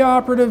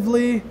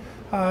preoperatively.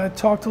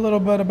 Talked a little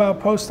bit about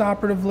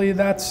postoperatively.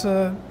 That's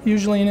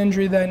usually an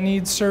injury that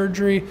needs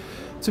surgery.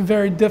 It's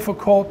very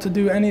difficult to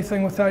do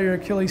anything without your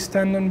Achilles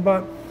tendon,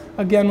 but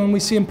again, when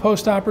we see them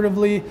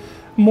postoperatively,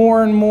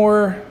 more and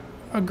more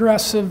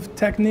aggressive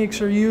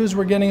techniques are used.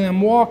 We're getting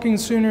them walking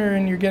sooner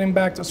and you're getting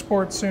back to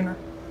sports sooner.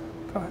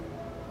 Go ahead.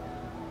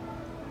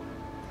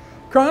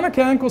 Chronic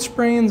ankle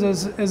sprains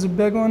is a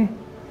big one.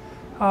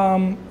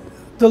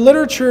 The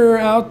literature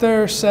out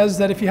there says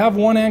that if you have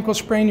one ankle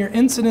sprain, your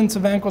incidence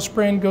of ankle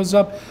sprain goes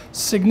up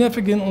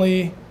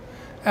significantly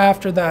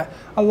after that.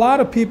 A lot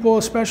of people,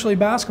 especially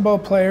basketball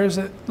players,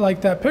 like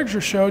that picture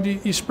showed,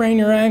 you sprain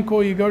your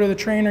ankle, you go to the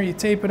trainer, you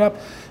tape it up,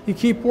 you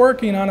keep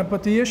working on it,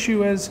 but the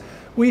issue is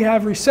we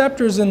have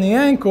receptors in the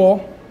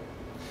ankle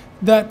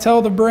that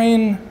tell the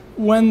brain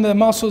when the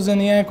muscles in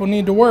the ankle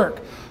need to work.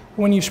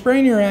 When you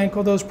sprain your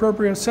ankle, those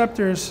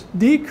proprioceptors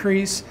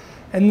decrease,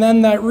 and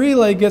then that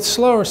relay gets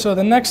slower, so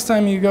the next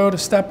time you go to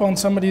step on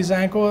somebody's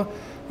ankle,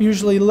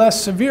 usually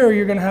less severe,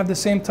 you're going to have the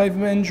same type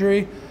of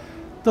injury.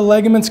 The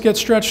ligaments get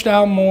stretched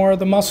out more,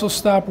 the muscles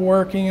stop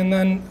working, and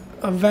then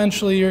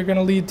eventually you're going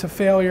to lead to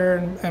failure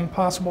and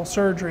possible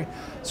surgery.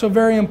 So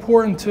very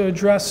important to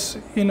address,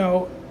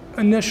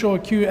 initial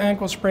acute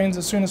ankle sprains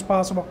as soon as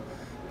possible.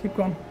 Keep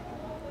going.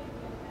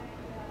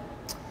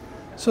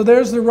 So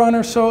there's the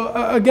runner. So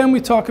again, we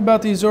talk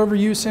about these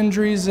overuse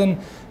injuries, and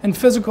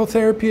physical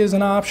therapy is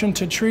an option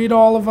to treat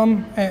all of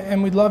them,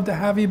 and we'd love to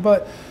have you,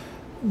 but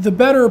the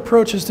better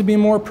approach is to be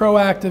more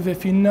proactive.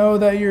 If you know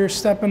that you're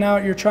stepping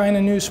out, you're trying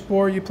a new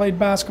sport, you played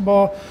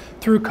basketball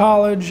through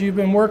college, you've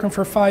been working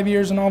for 5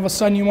 years, and all of a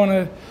sudden you want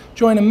to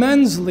join a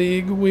men's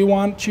league, we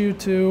want you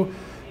to,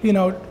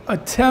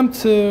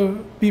 attempt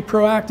to be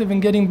proactive in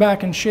getting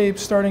back in shape,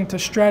 starting to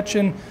stretch,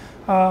 and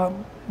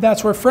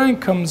that's where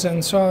Frank comes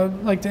in. So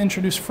I'd like to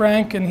introduce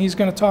Frank, and he's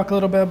going to talk a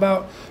little bit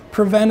about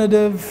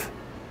preventative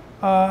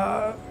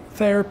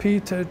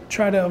therapy to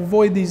try to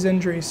avoid these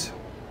injuries.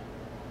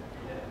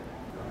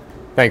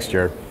 Thanks,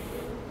 Jared.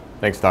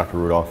 Thanks, Dr.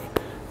 Rudolph.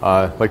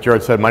 Like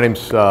Jared said, my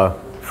name's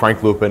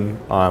Frank Lupin.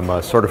 I'm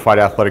a certified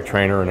athletic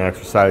trainer and an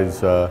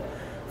exercise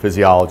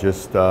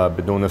physiologist.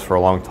 Been doing this for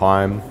a long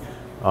time.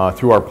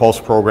 Through our Pulse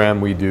program,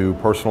 we do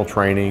personal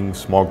training,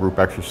 small group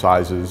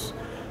exercises.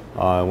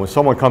 When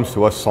someone comes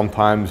to us,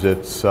 sometimes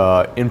it's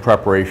in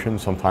preparation,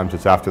 sometimes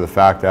it's after the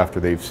fact, after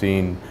they've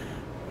seen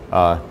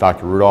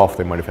Dr. Rudolph.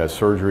 They might have had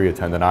surgery, a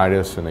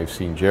tendonitis, and they've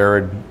seen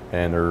Jared,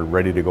 and they're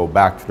ready to go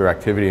back to their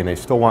activity, and they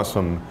still want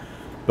some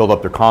build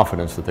up their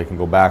confidence that they can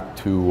go back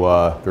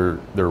to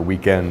their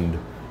weekend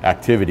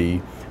activity.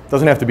 It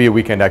doesn't have to be a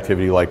weekend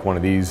activity like one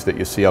of these that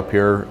you see up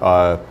here.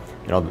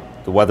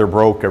 The weather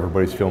broke,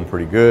 everybody's feeling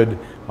pretty good,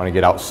 want to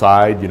get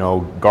outside.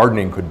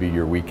 Gardening could be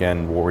your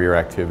weekend warrior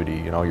activity.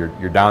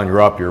 You're down,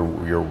 you're up,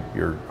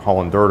 you're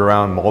hauling dirt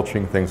around,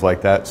 mulching, things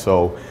like that.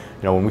 So,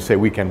 when we say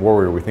weekend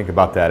warrior, we think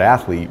about that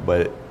athlete,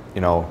 but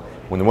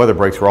when the weather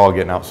breaks, we're all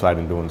getting outside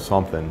and doing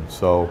something.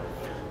 So,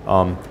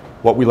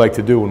 what we like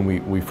to do when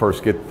we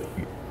first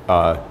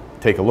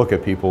take a look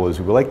at people is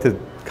we like to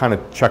kind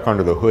of check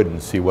under the hood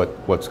and see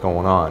what's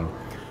going on.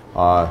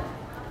 A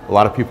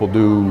lot of people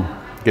do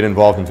get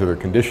involved into their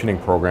conditioning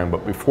program,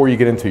 but before you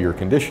get into your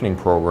conditioning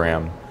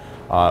program,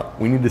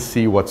 we need to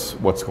see what's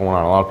going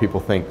on. A lot of people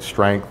think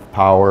strength,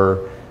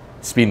 power,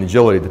 speed and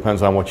agility. It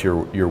depends on what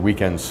your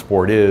weekend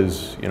sport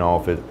is.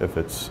 If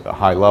it's a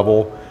high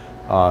level.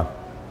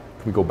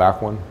 Can we go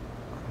back one?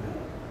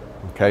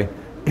 Okay.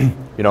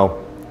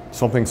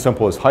 Something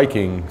simple as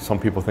hiking, some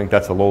people think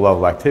that's a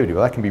low-level activity.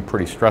 Well, that can be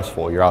pretty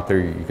stressful. You're out there,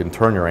 you can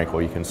turn your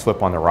ankle, you can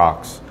slip on the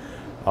rocks.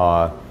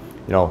 Some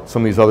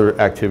of these other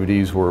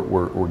activities,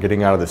 we're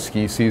getting out of the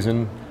ski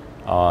season.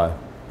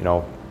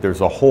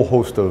 There's a whole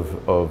host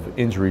of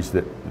injuries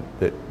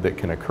that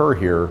can occur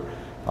here.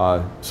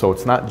 So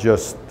it's not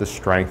just the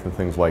strength and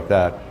things like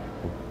that.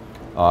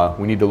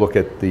 We need to look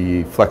at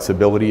the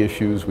flexibility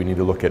issues, we need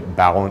to look at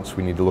balance,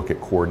 we need to look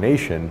at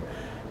coordination,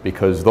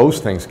 because those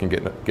things can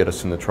get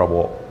us into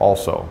trouble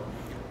also.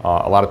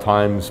 A lot of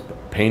times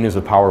pain is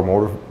a power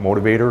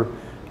motivator.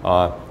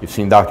 You've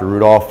seen Dr.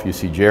 Rudolph, you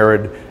see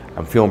Jared,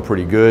 I'm feeling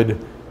pretty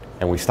good,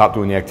 and we stop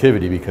doing the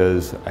activity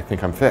because I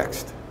think I'm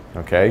fixed,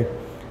 okay?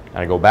 And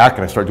I go back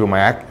and I start doing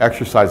my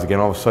exercise again,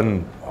 all of a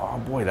sudden, oh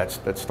boy,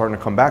 that's starting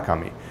to come back on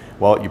me.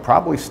 Well, you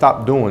probably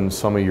stopped doing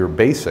some of your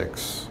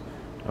basics,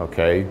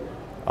 okay?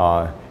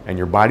 And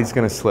your body's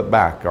gonna slip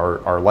back.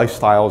 Our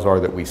lifestyles are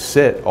that we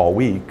sit all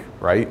week,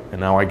 right? And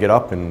now I get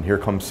up and here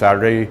comes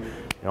Saturday,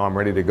 you know, I'm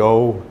ready to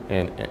go,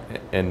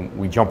 and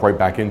we jump right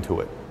back into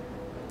it.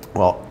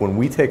 Well, when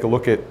we take a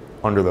look at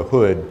under the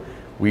hood,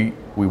 we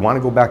want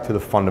to go back to the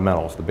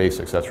fundamentals, the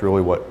basics. That's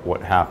really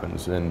what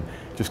happens, and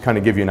just kind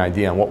of give you an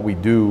idea on what we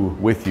do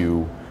with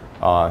you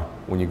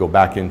when you go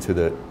back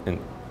into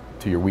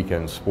your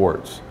weekend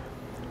sports.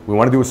 We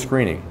want to do a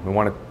screening. We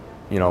want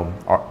to, you know,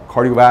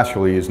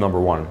 cardiovascularly is number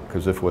one,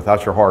 because if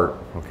without your heart,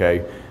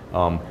 okay,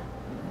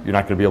 you're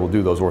not going to be able to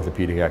do those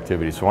orthopedic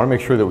activities. So I want to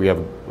make sure that we have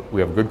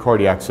a good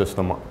cardiac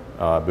system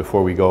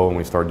before we go and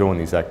we start doing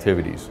these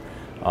activities.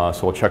 So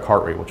we'll check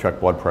heart rate, we'll check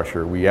blood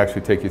pressure. We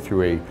actually take you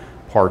through a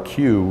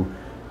PAR-Q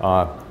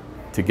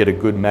to get a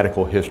good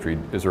medical history.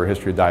 Is there a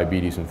history of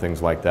diabetes and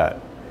things like that?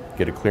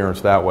 Get a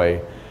clearance that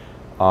way.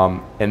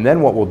 And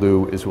then what we'll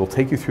do is we'll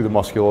take you through the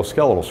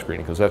musculoskeletal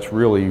screening, because that's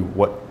really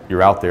what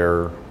you're out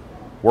there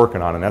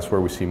working on, and that's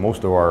where we see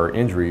most of our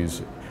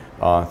injuries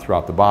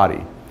throughout the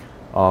body.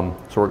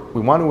 So we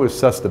want to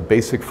assess the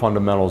basic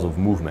fundamentals of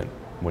movement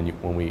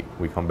when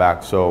we come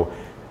back. So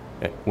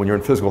when you're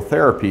in physical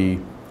therapy,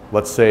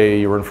 let's say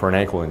you're in for an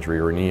ankle injury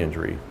or a knee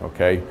injury,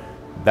 okay?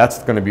 That's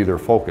going to be their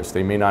focus.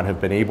 They may not have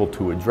been able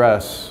to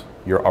address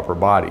your upper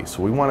body.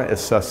 So we want to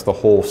assess the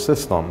whole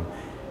system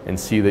and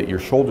see that your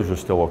shoulders are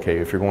still okay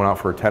if you're going out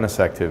for a tennis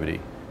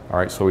activity, all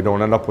right? So we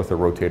don't end up with a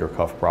rotator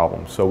cuff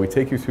problem. So we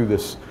take you through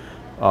this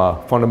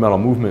fundamental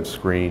movement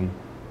screen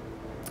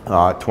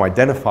to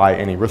identify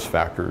any risk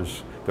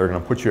factors that are going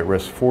to put you at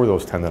risk for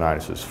those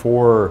tendinitises,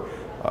 for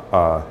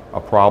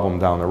a problem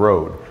down the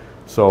road.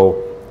 So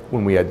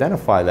when we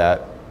identify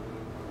that,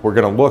 we're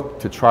going to look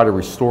to try to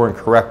restore and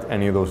correct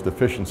any of those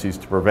deficiencies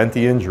to prevent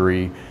the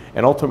injury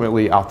and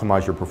ultimately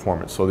optimize your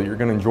performance so that you're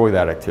going to enjoy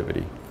that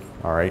activity,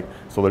 all right?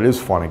 So that it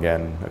is fun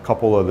again. A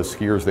couple of the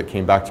skiers that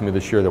came back to me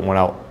this year that went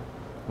out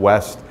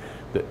west,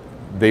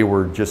 they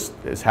were just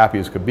as happy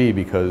as could be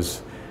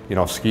because, you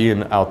know,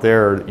 skiing out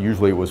there,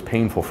 usually it was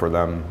painful for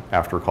them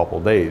after a couple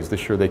of days.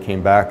 This year they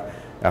came back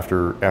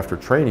after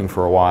training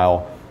for a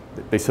while.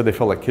 They said they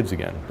felt like kids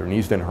again. Their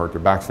knees didn't hurt, their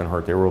backs didn't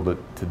hurt. They were able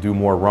to do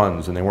more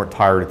runs and they weren't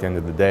tired at the end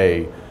of the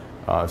day.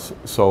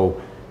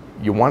 So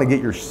you want to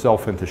get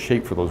yourself into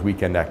shape for those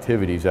weekend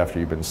activities after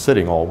you've been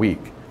sitting all week.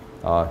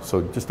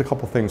 So just a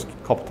couple things,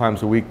 a couple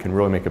times a week can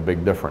really make a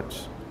big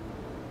difference.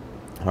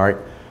 All right,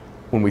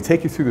 when we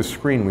take you through the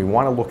screen, we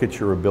want to look at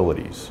your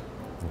abilities,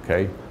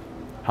 okay?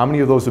 How many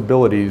of those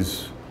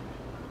abilities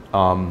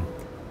do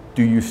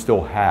you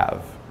still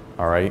have,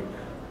 all right?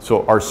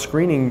 So our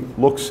screening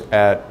looks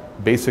at,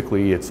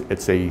 basically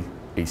it's a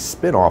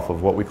spin-off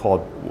of what we call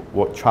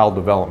what child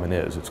development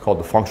is. It's called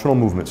the functional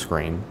movement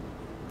screen,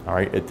 all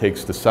right? It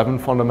takes the 7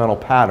 fundamental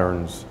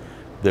patterns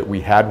that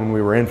we had when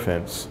we were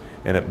infants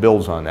and it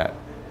builds on that.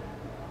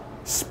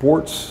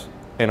 Sports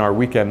and our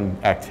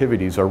weekend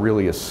activities are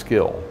really a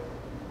skill,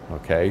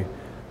 okay?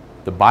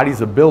 The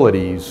body's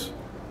abilities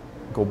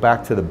go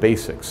back to the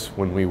basics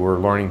when we were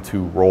learning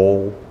to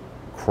roll,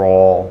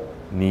 crawl,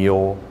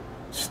 kneel,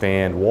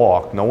 stand,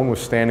 walk. No one was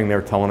standing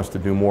there telling us to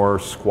do more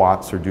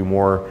squats or do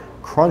more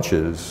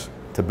crunches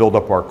to build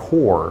up our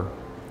core.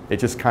 It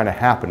just kind of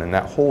happened, and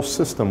that whole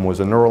system was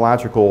a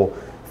neurological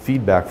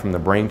feedback from the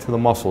brain to the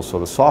muscles. So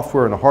the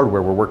software and the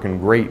hardware were working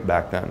great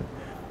back then.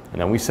 And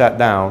then we sat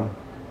down,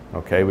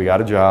 okay, we got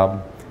a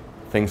job,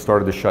 things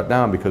started to shut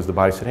down because the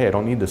body said, hey, I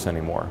don't need this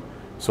anymore.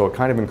 So it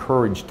kind of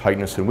encouraged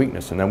tightness and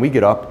weakness. And then we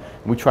get up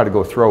and we try to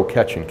go throw,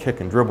 catch, and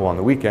kick and dribble on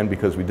the weekend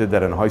because we did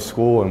that in high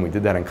school and we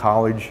did that in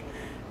college.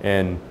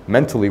 And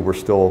mentally we're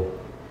still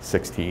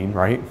 16,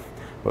 right?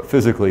 But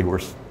physically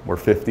we're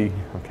 50,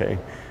 okay?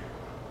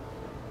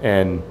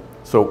 And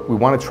so we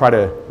want to try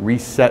to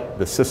reset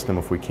the system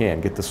if we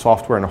can, get the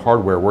software and the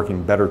hardware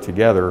working better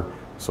together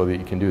so that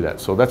you can do that.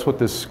 So that's what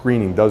this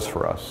screening does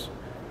for us.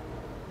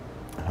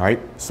 All right,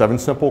 7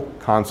 simple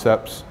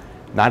concepts.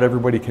 Not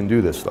everybody can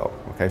do this though,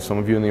 okay? Some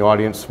of you in the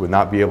audience would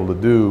not be able to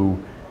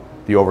do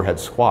the overhead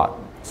squat.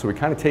 So we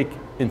kind of take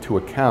into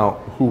account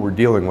who we're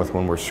dealing with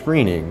when we're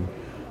screening,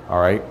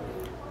 all right?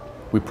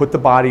 We put the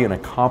body in a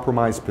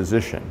compromised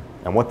position.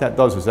 And what that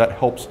does is that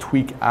helps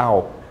tweak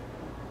out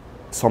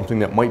something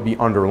that might be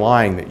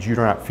underlying that you're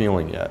not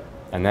feeling yet.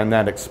 And then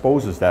that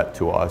exposes that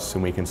to us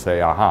and we can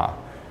say, aha,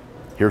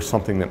 here's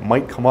something that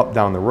might come up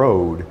down the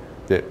road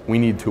that we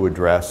need to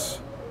address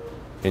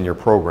in your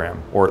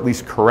program, or at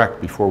least correct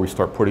before we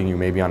start putting you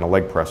maybe on a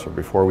leg press or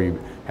before we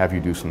have you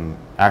do some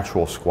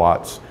actual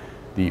squats.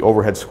 The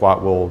overhead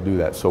squat will do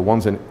that. So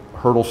one's a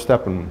hurdle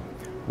step and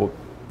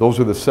those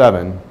are the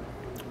 7,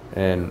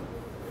 and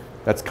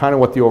that's kind of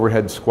what the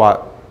overhead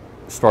squat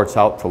starts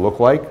out to look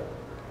like,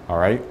 all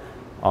right?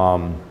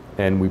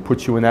 And we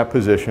put you in that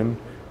position.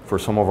 For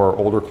some of our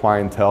older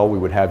clientele, we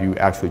would have you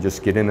actually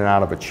just get in and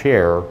out of a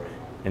chair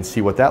and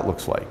see what that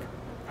looks like.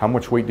 How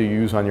much weight do you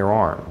use on your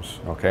arms?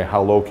 Okay,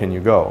 how low can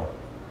you go?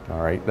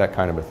 All right, that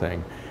kind of a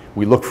thing.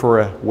 We look for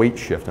a weight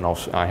shift, and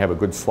I have a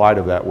good slide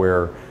of that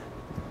where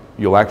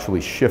you'll actually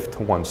shift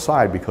to one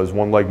side because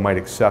one leg might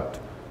accept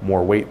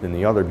more weight than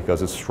the other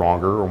because it's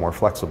stronger or more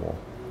flexible.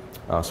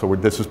 So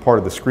this is part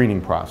of the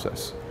screening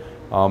process.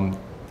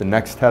 The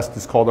next test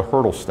is called a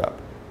hurdle step.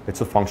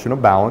 It's a function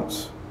of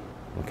balance.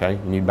 Okay,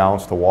 you need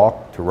balance to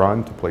walk, to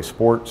run, to play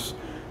sports.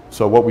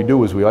 So what we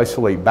do is we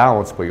isolate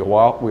balance, but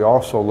we're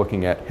also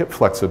looking at hip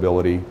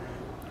flexibility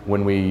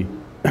when we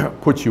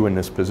put you in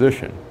this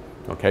position.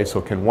 Okay, so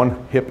can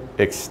one hip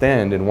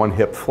extend and one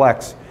hip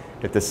flex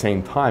at the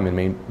same time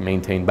and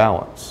maintain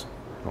balance?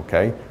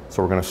 Okay,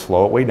 so we're going to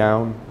slow it way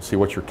down, see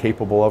what you're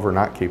capable of or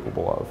not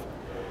capable of.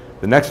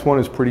 The next one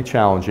is pretty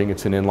challenging.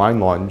 It's an inline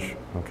lunge.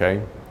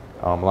 Okay,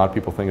 a lot of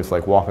people think it's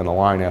like walking the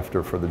line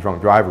for the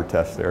drunk driver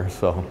test there.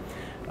 So,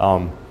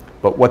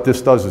 but what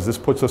this does is this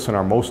puts us in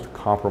our most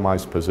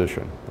compromised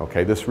position.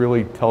 Okay, this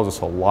really tells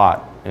us a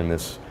lot in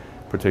this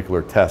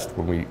particular test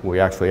when we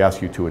actually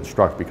ask you to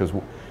instruct, because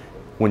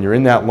when you're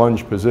in that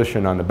lunge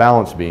position on the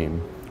balance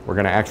beam, we're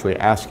going to actually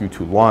ask you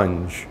to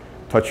lunge,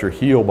 touch your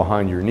heel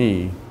behind your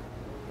knee,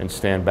 and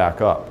stand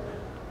back up.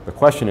 The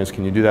question is,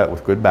 can you do that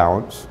with good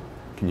balance?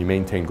 Can you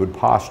maintain good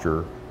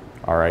posture,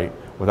 all right,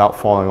 without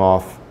falling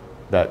off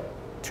that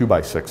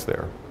 2x6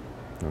 there,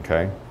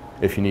 okay?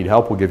 If you need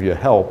help, we'll give you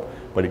help,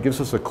 but it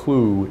gives us a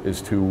clue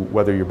as to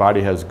whether your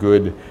body has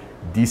good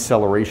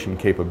deceleration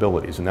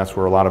capabilities, and that's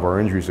where a lot of our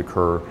injuries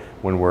occur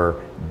when we're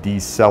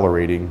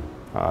decelerating.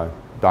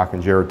 Doc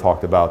and Jared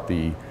talked about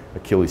the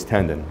Achilles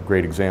tendon,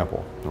 great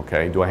example,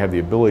 okay? Do I have the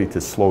ability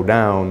to slow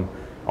down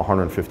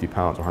 150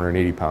 pounds,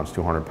 180 pounds,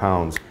 200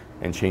 pounds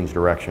and change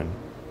direction,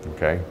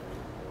 okay?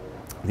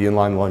 The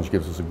inline lunge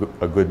gives us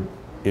a good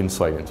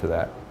insight into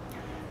that.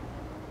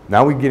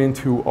 Now we get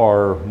into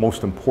our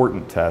most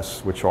important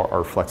tests, which are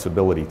our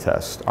flexibility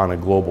tests on a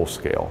global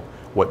scale.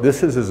 What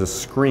this is a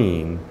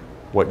screen.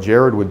 What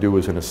Jared would do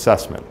is an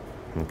assessment,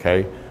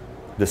 okay?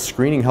 The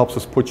screening helps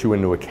us put you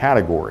into a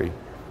category.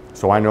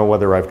 So I know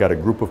whether I've got a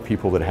group of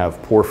people that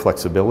have poor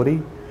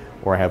flexibility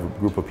or I have a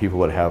group of people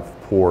that have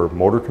poor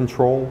motor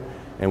control,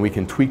 and we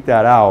can tweak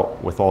that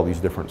out with all these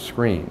different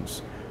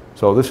screens.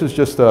 So this is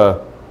just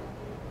a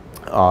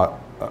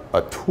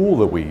tool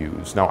that we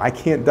use. Now I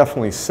can't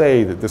definitely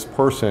say that this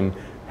person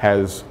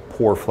has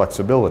poor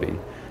flexibility.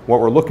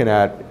 What we're looking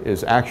at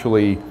is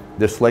actually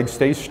this leg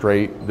stays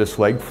straight, this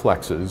leg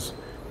flexes,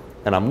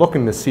 and I'm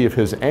looking to see if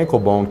his ankle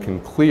bone can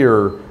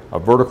clear a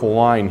vertical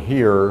line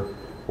here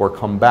or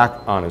come back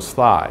on his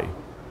thigh,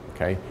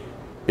 okay?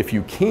 If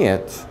you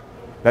can't,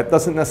 that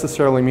doesn't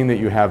necessarily mean that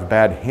you have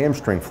bad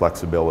hamstring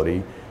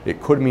flexibility. It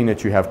could mean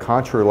that you have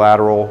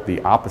contralateral, the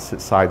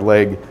opposite side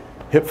leg,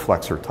 hip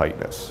flexor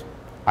tightness.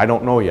 I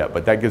don't know yet,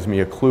 but that gives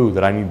me a clue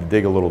that I need to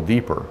dig a little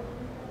deeper,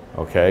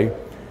 okay?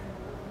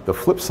 The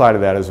flip side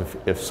of that is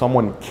if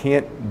someone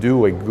can't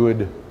do a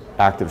good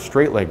active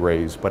straight leg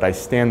raise, but I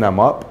stand them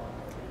up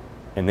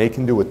and they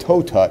can do a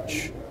toe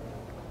touch,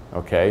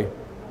 okay?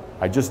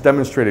 I just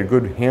demonstrated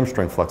good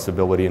hamstring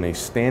flexibility in a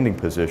standing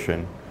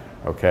position,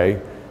 okay?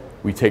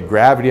 We take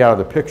gravity out of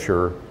the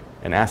picture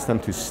and ask them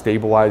to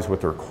stabilize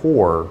with their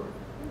core,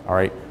 all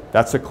right?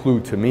 That's a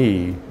clue to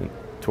me,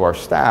 to our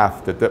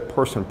staff, that that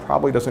person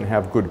probably doesn't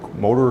have good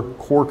motor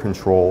core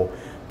control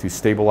to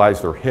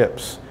stabilize their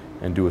hips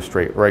and do a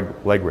straight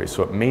leg raise.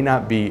 So it may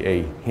not be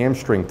a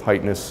hamstring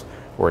tightness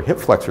or a hip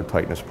flexor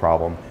tightness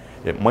problem.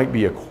 It might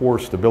be a core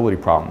stability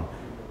problem.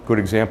 Good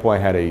example, I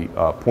had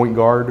a point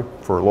guard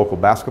for a local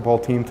basketball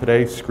team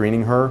today,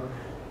 screening her.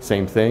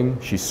 Same thing,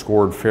 she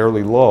scored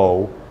fairly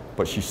low,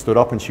 but she stood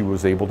up and she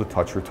was able to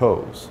touch her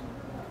toes,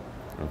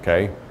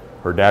 okay?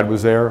 Her dad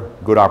was there,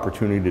 good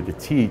opportunity to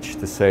teach,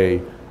 to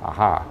say,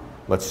 aha,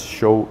 let's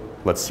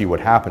see what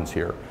happens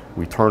here.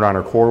 We turned on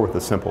her core with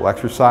a simple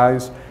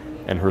exercise,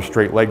 and her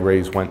straight leg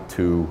raise went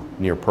to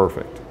near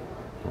perfect,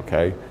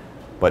 okay?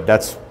 But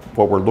that's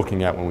what we're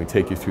looking at when we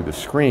take you through the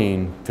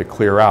screen to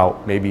clear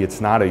out, maybe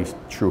it's not a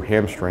true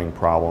hamstring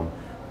problem,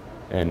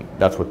 and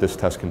that's what this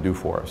test can do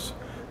for us.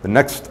 The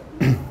next,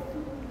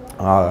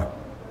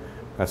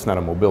 that's not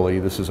a mobility,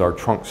 this is our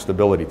trunk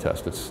stability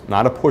test. It's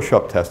not a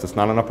push-up test, it's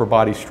not an upper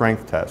body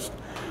strength test.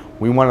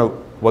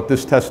 What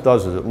this test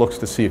does is it looks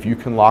to see if you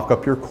can lock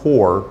up your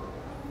core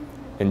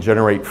and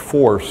generate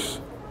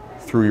force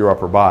through your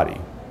upper body,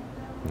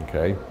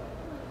 okay?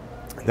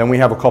 Then we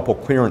have a couple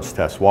clearance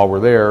tests. While we're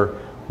there,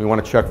 we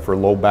want to check for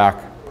low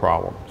back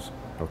problems,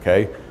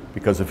 okay?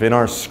 Because if in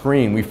our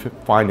screen we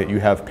find that you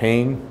have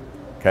pain,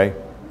 okay,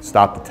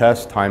 stop the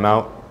test, time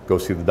out, go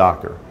see the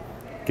doctor.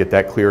 Get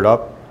that cleared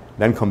up,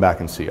 then come back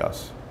and see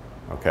us,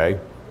 okay?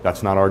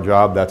 That's not our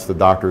job, that's the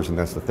doctor's and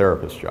that's the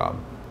therapist's job,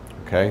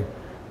 okay?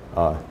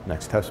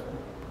 Next test,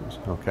 please.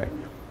 Okay.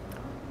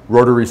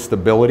 Rotary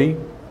stability,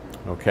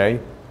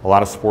 okay? A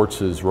lot of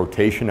sports is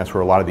rotation. That's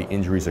where a lot of the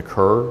injuries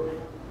occur.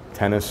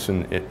 Tennis,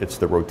 and it's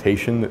the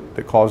rotation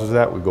that causes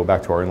that. We go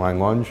back to our inline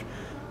lunge.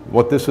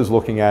 What this is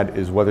looking at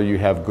is whether you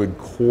have good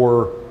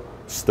core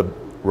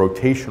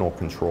rotational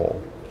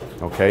control,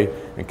 okay?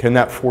 And can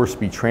that force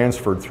be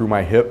transferred through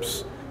my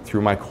hips,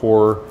 through my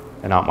core,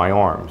 and out my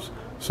arms?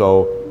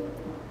 So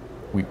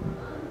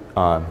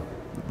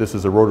this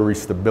is a rotary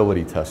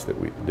stability test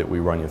that we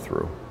run you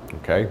through,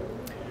 okay?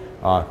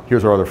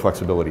 Here's our other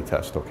flexibility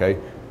test, okay?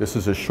 This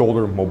is a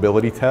shoulder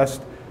mobility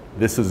test.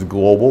 This is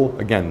global.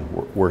 Again,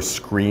 we're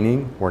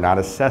screening, we're not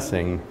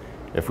assessing.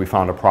 If we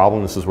found a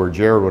problem, this is where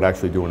Jared would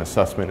actually do an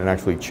assessment and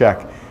actually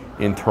check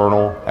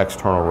internal,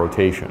 external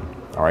rotation,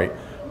 all right?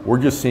 We're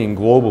just seeing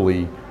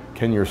globally,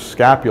 can your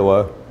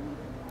scapula,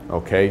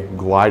 okay,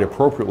 glide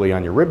appropriately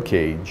on your rib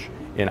cage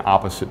in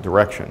opposite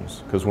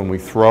directions? Because when we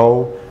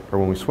throw or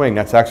when we swing,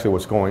 that's actually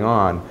what's going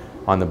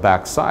on the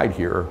back side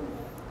here.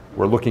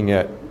 We're looking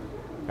at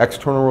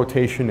external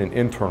rotation and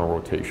internal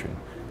rotation.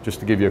 Just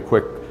to give you a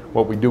quick,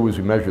 what we do is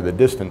we measure the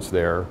distance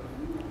there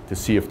to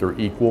see if they're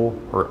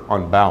equal or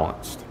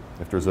unbalanced.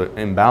 If there's an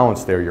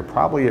imbalance there, you're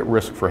probably at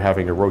risk for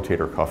having a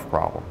rotator cuff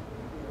problem,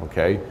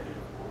 okay?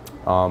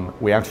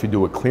 We actually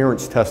do a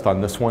clearance test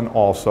on this one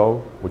also,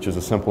 which is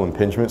a simple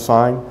impingement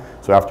sign.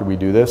 So after we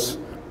do this,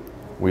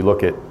 we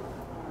look at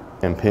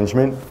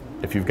impingement.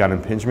 If you've got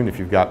impingement, if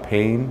you've got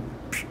pain,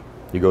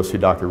 you go see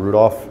Dr.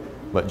 Rudolph,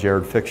 let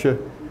Jared fix you,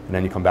 and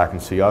then you come back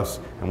and see us,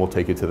 and we'll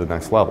take you to the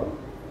next level.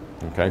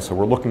 Okay, so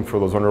we're looking for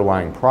those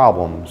underlying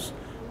problems,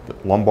 the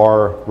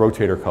lumbar,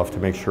 rotator cuff, to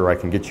make sure I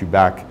can get you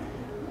back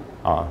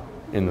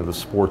into the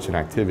sports and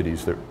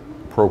activities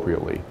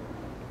appropriately.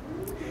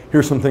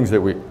 Here's some things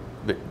that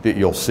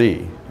you'll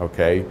see,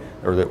 okay,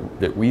 or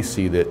that we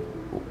see that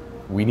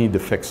we need to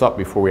fix up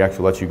before we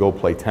actually let you go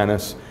play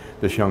tennis.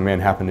 This young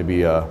man happened to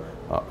be a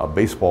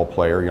baseball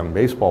player, young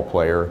baseball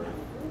player,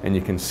 and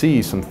you can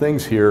see some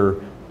things here.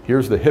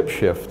 Here's the hip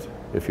shift.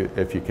 If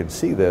you can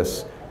see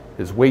this,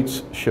 his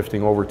weight's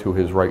shifting over to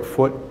his right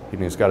foot,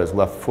 and he's got his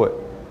left foot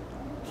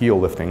heel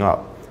lifting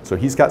up. So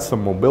he's got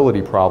some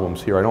mobility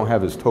problems here. I don't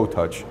have his toe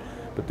touch,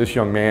 but this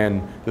young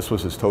man, this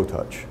was his toe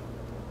touch,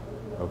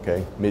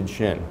 okay,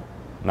 mid-shin,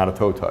 not a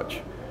toe touch,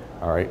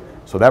 all right?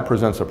 So that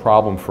presents a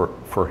problem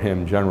for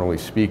him, generally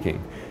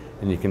speaking.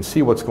 And you can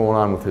see what's going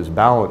on with his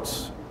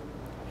balance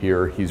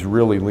here. He's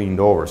really leaned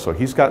over. So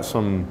he's got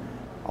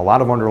a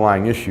lot of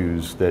underlying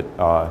issues that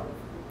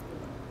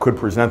could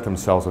present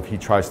themselves if he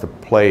tries to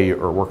play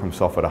or work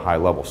himself at a high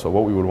level. So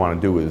what we would want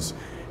to do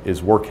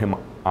is work him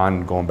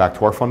on going back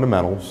to our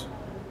fundamentals,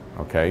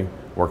 okay?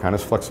 Work on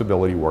his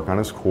flexibility, work on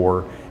his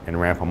core,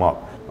 and ramp him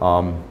up.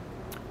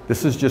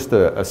 This is just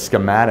a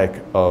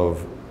schematic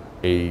of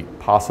a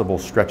possible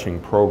stretching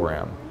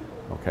program,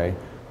 okay?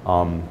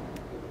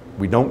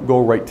 We don't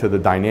go right to the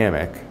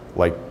dynamic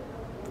like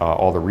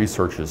all the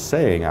research is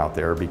saying out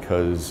there,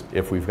 because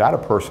if we've got a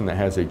person that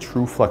has a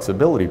true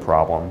flexibility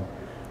problem,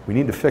 we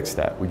need to fix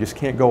that. We just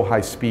can't go high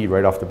speed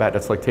right off the bat.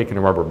 That's like taking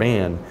a rubber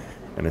band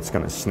and it's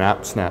going to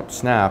snap, snap,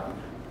 snap.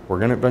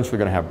 We're eventually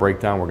going to have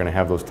breakdown. We're going to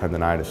have those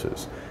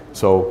tendinitises.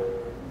 So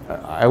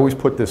I always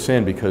put this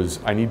in because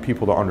I need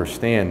people to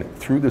understand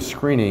through the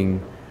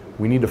screening,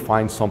 we need to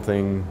find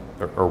something,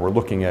 or we're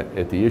looking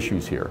at the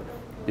issues here.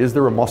 Is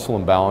there a muscle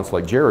imbalance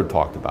like Jared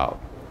talked about?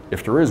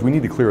 If there is, we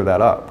need to clear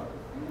that up,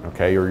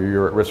 okay, or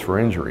you're at risk for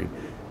injury.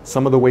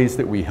 Some of the ways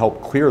that we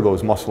help clear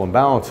those muscle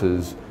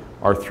imbalances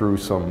are through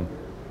some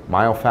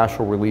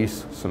myofascial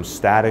release, some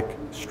static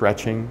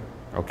stretching,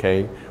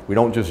 okay? We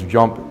don't just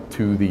jump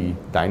to the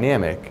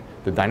dynamic.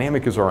 The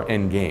dynamic is our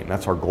end game.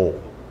 That's our goal.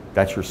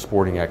 That's your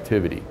sporting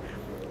activity.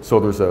 So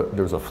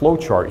there's a flow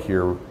chart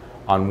here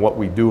on what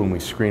we do when we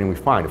screen and we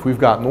find. If we've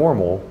got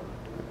normal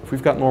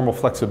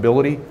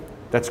flexibility,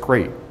 that's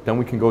great. Then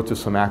we can go to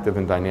some active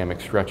and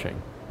dynamic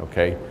stretching,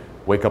 okay?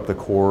 Wake up the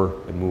core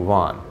and move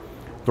on.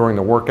 During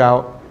the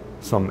workout,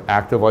 some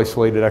active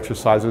isolated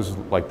exercises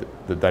like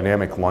the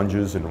dynamic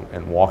lunges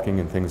and walking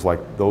and things like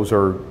those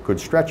are good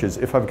stretches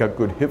if I've got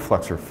good hip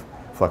flexor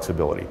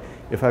flexibility,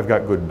 if I've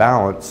got good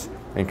balance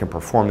and can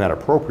perform that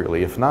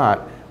appropriately. If not,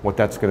 what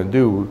that's going to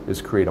do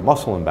is create a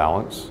muscle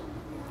imbalance.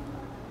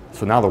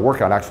 So now the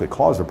workout actually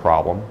caused a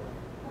problem,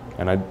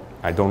 and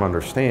I don't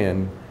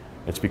understand.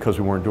 It's because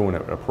we weren't doing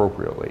it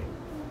appropriately.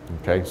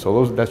 Okay,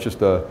 so that's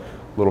just a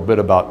little bit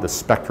about the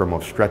spectrum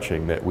of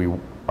stretching that we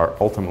are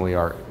ultimately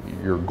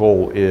your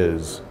goal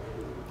is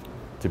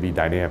to be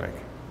dynamic.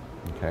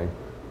 Okay,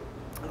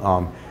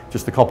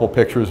 just a couple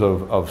pictures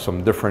of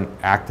some different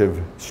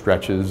active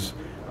stretches,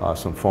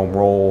 some foam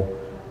roll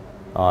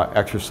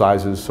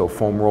exercises. So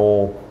foam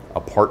roll,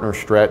 a partner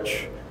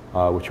stretch,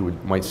 which you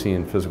might see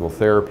in physical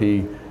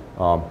therapy,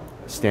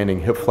 standing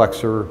hip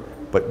flexor,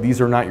 but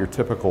these are not your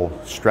typical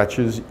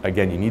stretches.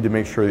 Again, you need to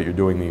make sure that you're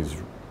doing these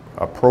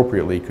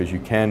appropriately because you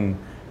can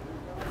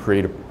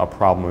create a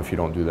problem if you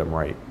don't do them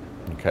right,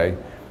 okay?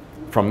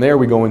 From there,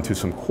 we go into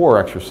some core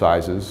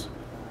exercises,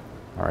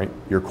 all right?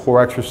 Your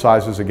core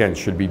exercises, again,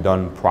 should be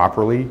done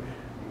properly.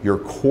 Your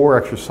core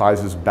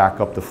exercises back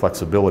up the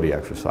flexibility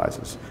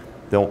exercises.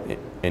 they'll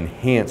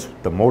enhance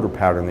the motor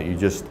pattern that you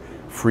just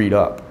freed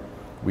up.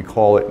 We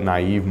call it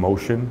naive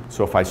motion.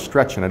 So if I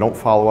stretch and I don't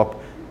follow up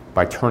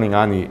by turning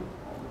on the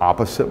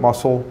opposite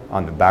muscle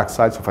on the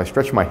backside, so if I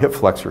stretch my hip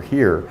flexor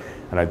here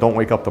and I don't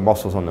wake up the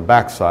muscles on the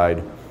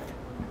backside,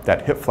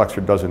 that hip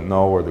flexor doesn't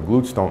know, or the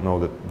glutes don't know,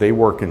 that they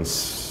work in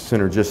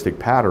synergistic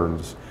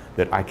patterns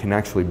that I can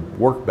actually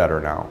work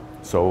better now.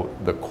 So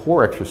the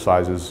core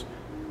exercises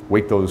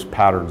wake those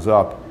patterns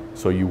up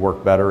so you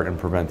work better and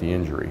prevent the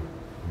injury.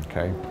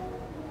 Okay.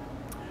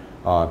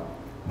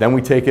 Then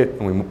we take it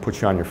and we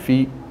put you on your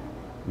feet.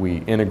 We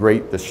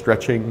integrate the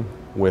stretching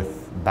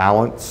with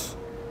balance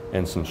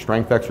and some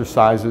strength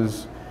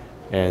exercises,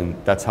 and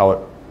that's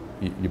how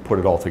you put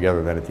it all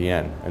together then at the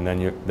end. And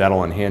then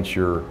that'll enhance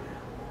your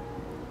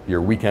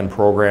weekend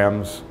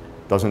programs.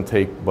 Doesn't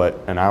take but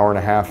an hour and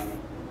a half,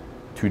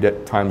 2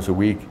 times a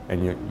week,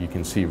 and you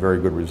can see very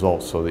good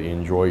results so that you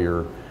enjoy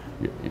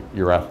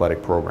your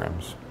athletic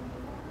programs.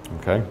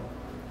 Okay?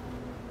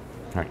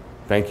 All right,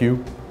 thank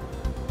you.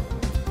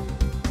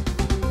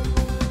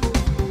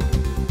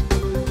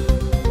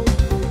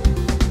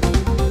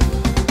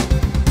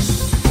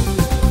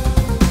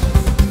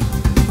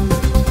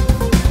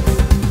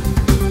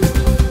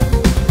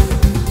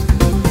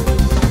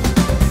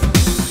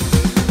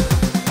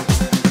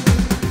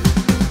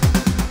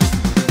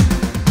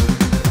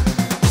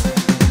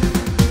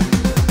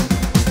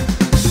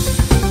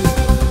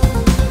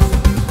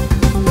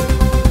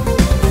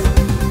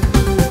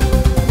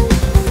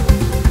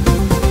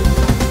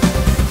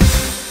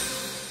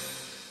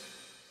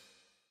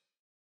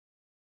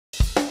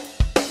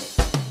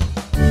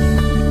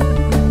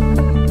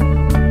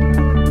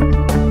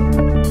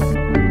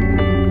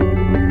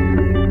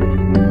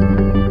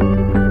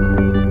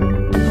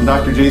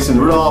 Dr. Jason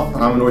Rudolph.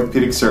 I'm an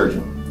orthopedic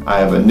surgeon. I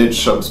have a niche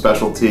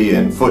subspecialty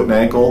in foot and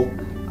ankle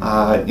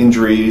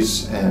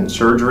injuries and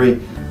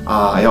surgery.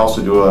 I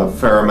also do a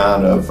fair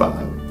amount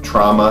of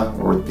trauma,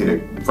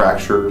 orthopedic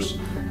fractures.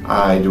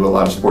 I do a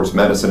lot of sports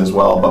medicine as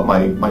well, but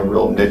my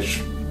real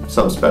niche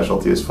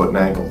subspecialty is foot and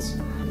ankles.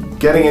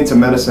 Getting into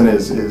medicine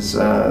is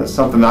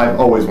something I've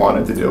always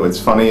wanted to do. It's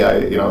funny,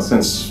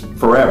 since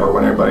forever,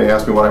 when everybody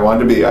asked me what I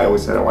wanted to be, I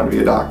always said I wanted to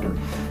be a doctor.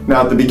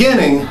 Now, at the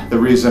beginning, the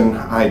reason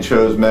I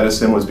chose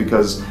medicine was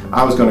because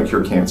I was going to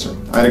cure cancer.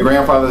 I had a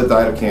grandfather that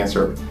died of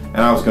cancer, and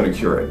I was going to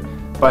cure it.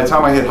 By the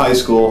time I hit high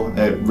school,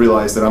 I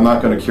realized that I'm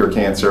not going to cure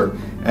cancer,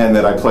 and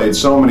that I played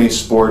so many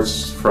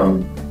sports,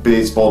 from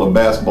baseball to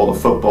basketball to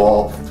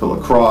football to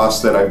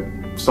lacrosse, that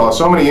I saw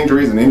so many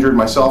injuries and injured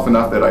myself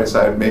enough that I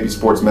decided maybe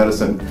sports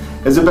medicine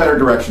is a better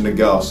direction to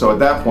go. So at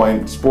that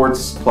point,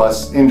 sports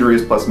plus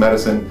injuries plus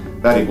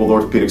medicine, that equaled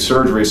orthopedic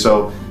surgery.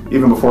 So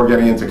even before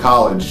getting into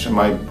college,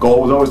 my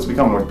goal was always to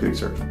become an orthopedic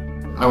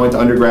surgeon. I went to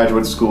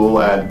undergraduate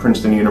school at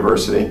Princeton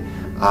University,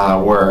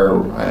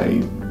 where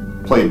I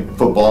played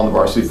football on the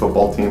varsity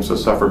football team, so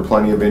suffered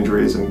plenty of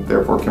injuries and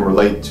therefore can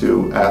relate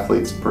to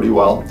athletes pretty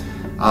well.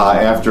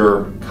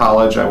 After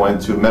college, I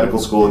went to medical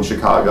school in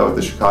Chicago at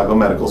the Chicago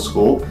Medical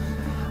School.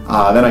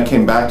 Then I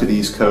came back to the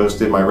East Coast,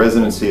 did my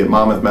residency at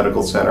Monmouth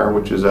Medical Center,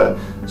 which is a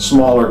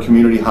smaller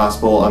community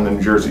hospital on the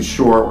New Jersey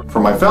shore.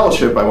 For my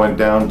fellowship, I went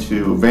down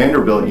to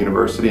Vanderbilt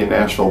University in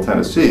Nashville,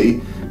 Tennessee,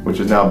 which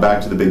is now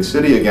back to the big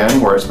city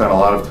again, where I spent a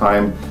lot of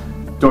time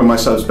doing my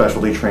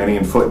subspecialty training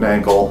in foot and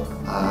ankle,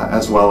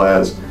 as well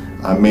as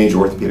major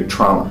orthopedic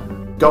trauma.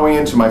 Going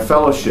into my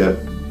fellowship,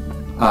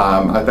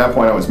 at that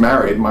point I was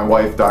married. My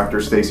wife,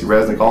 Dr. Stacy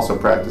Resnick, also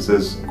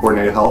practices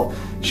coordinated health.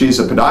 She's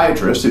a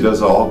podiatrist who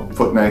does all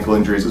foot and ankle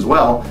injuries as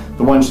well.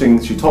 The one thing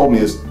she told me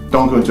is,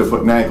 don't go into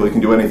foot and ankle, you can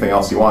do anything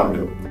else you want to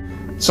do.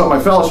 So my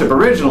fellowship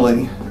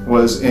originally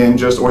was in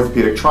just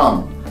orthopedic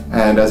trauma,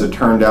 and as it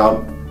turned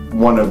out,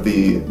 one of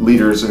the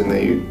leaders in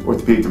the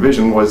orthopedic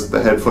division was the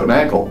head foot and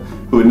ankle,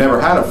 who had never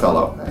had a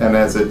fellow. And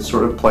as it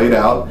sort of played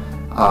out,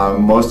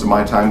 most of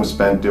my time was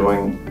spent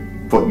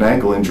doing foot and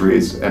ankle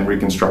injuries and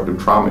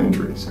reconstructive trauma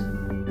injuries.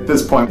 At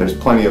this point, there's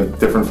plenty of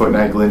different foot and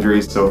ankle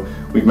injuries, so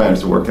we've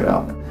managed to work it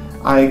out.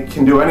 I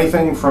can do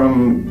anything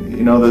from,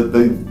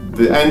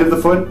 the end of the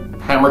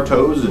foot, hammer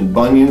toes and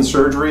bunion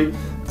surgery,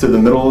 to the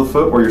middle of the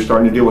foot where you're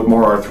starting to deal with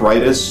more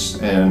arthritis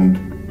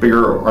and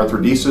bigger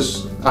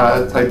arthrodesis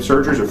type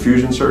surgeries or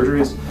fusion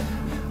surgeries.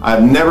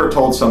 I've never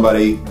told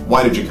somebody,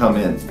 why did you come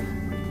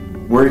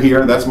in? We're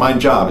here, that's my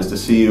job, is to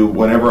see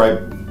you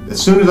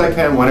as soon as I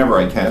can, whenever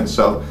I can.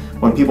 So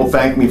when people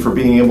thank me for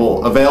being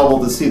available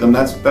to see them,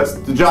 that's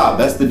the job,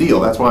 that's the deal,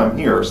 that's why I'm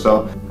here.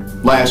 So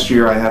last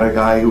year I had a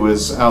guy who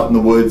was out in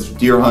the woods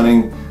deer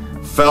hunting,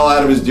 fell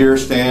out of his deer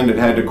stand and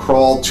had to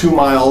crawl 2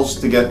 miles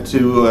to get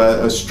to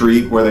a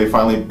street where they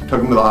finally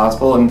took him to the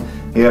hospital, and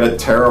he had a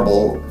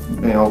terrible,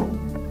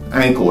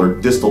 ankle or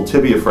distal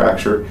tibia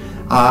fracture,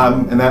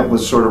 and that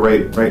was sort of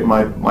right in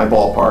my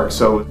ballpark.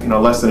 So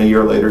less than a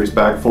year later, he's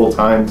back full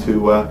time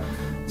to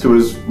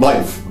his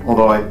life.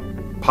 Although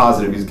I'm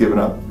positive he's given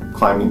up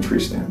climbing tree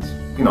stands.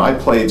 I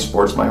played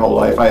sports my whole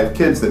life. I have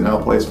kids that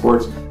now play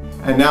sports,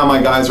 and now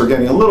my guys are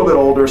getting a little bit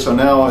older. So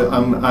now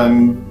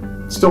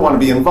I'm still want to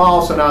be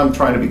involved. So now I'm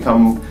trying to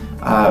become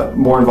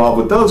more involved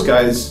with those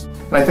guys.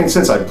 And I think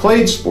since I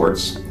played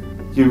sports,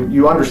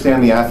 you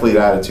understand the athlete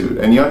attitude,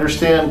 and you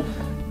understand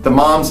the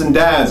moms and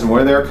dads and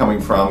where they're coming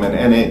from,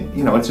 and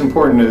it's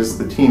important as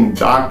the team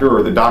doctor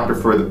or the doctor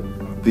for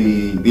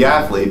the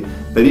athlete,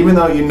 that even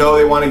though you know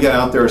they want to get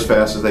out there as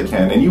fast as they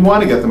can, and you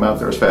want to get them out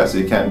there as fast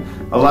as you can,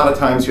 a lot of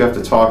times you have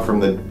to talk from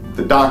the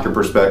doctor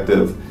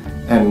perspective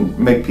and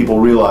make people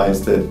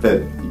realize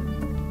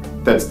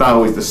that's not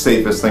always the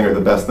safest thing or the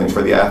best thing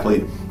for the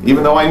athlete,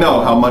 even though I know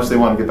how much they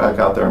want to get back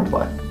out there and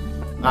play.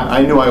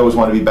 I knew I always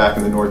wanted to be back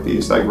in the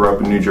Northeast. I grew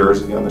up in New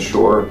Jersey on the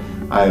shore.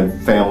 I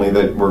had family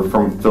that were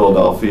from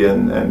Philadelphia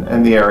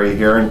and the area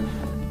here. And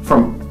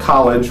from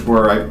college,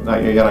 where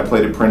I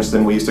played at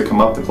Princeton, we used to come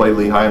up to play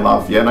Lehigh and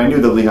Lafayette. And I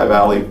knew the Lehigh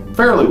Valley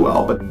fairly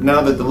well, but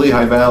now that the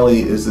Lehigh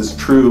Valley is this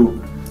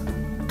true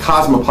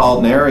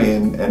cosmopolitan area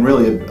and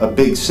really a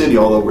big city,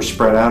 although we're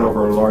spread out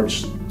over a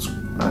large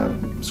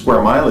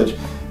square mileage,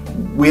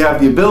 we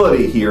have the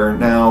ability here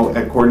now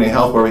at Coordinate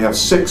Health where we have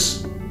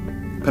 6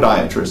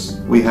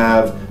 podiatrists. We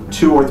have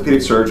 2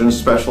 orthopedic surgeons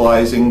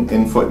specializing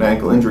in foot and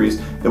ankle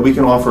injuries that we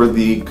can offer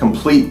the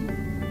complete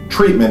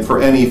treatment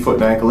for any foot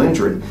and ankle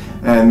injury.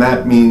 And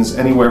that means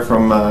anywhere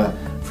from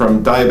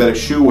diabetic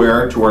shoe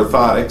wear to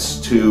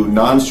orthotics to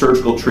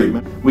non-surgical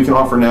treatment. We can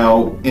offer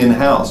now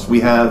in-house. We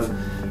have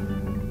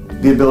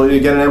the ability to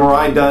get an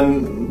MRI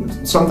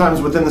done sometimes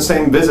within the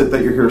same visit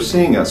that you're here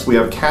seeing us. We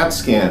have CAT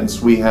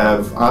scans. We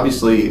have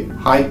obviously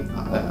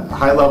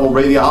high-level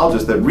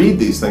radiologists that read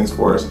these things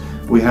for us.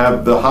 We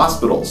have the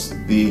hospitals,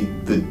 the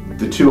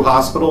 2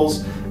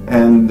 hospitals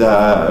and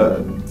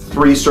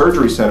 3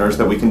 surgery centers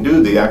that we can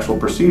do the actual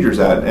procedures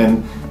at.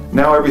 And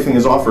now everything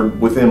is offered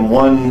within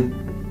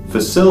one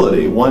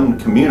facility, one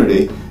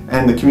community,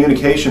 and the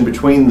communication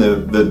between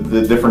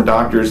the different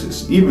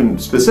doctors, even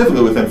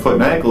specifically within foot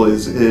and ankle,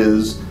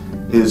 is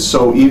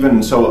so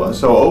even,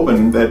 so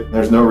open that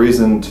there's no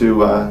reason to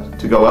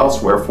go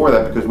elsewhere for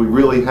that, because we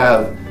really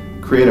have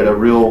created a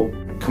real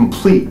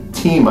complete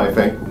team, I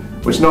think,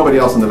 which nobody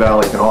else in the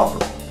Valley can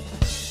offer.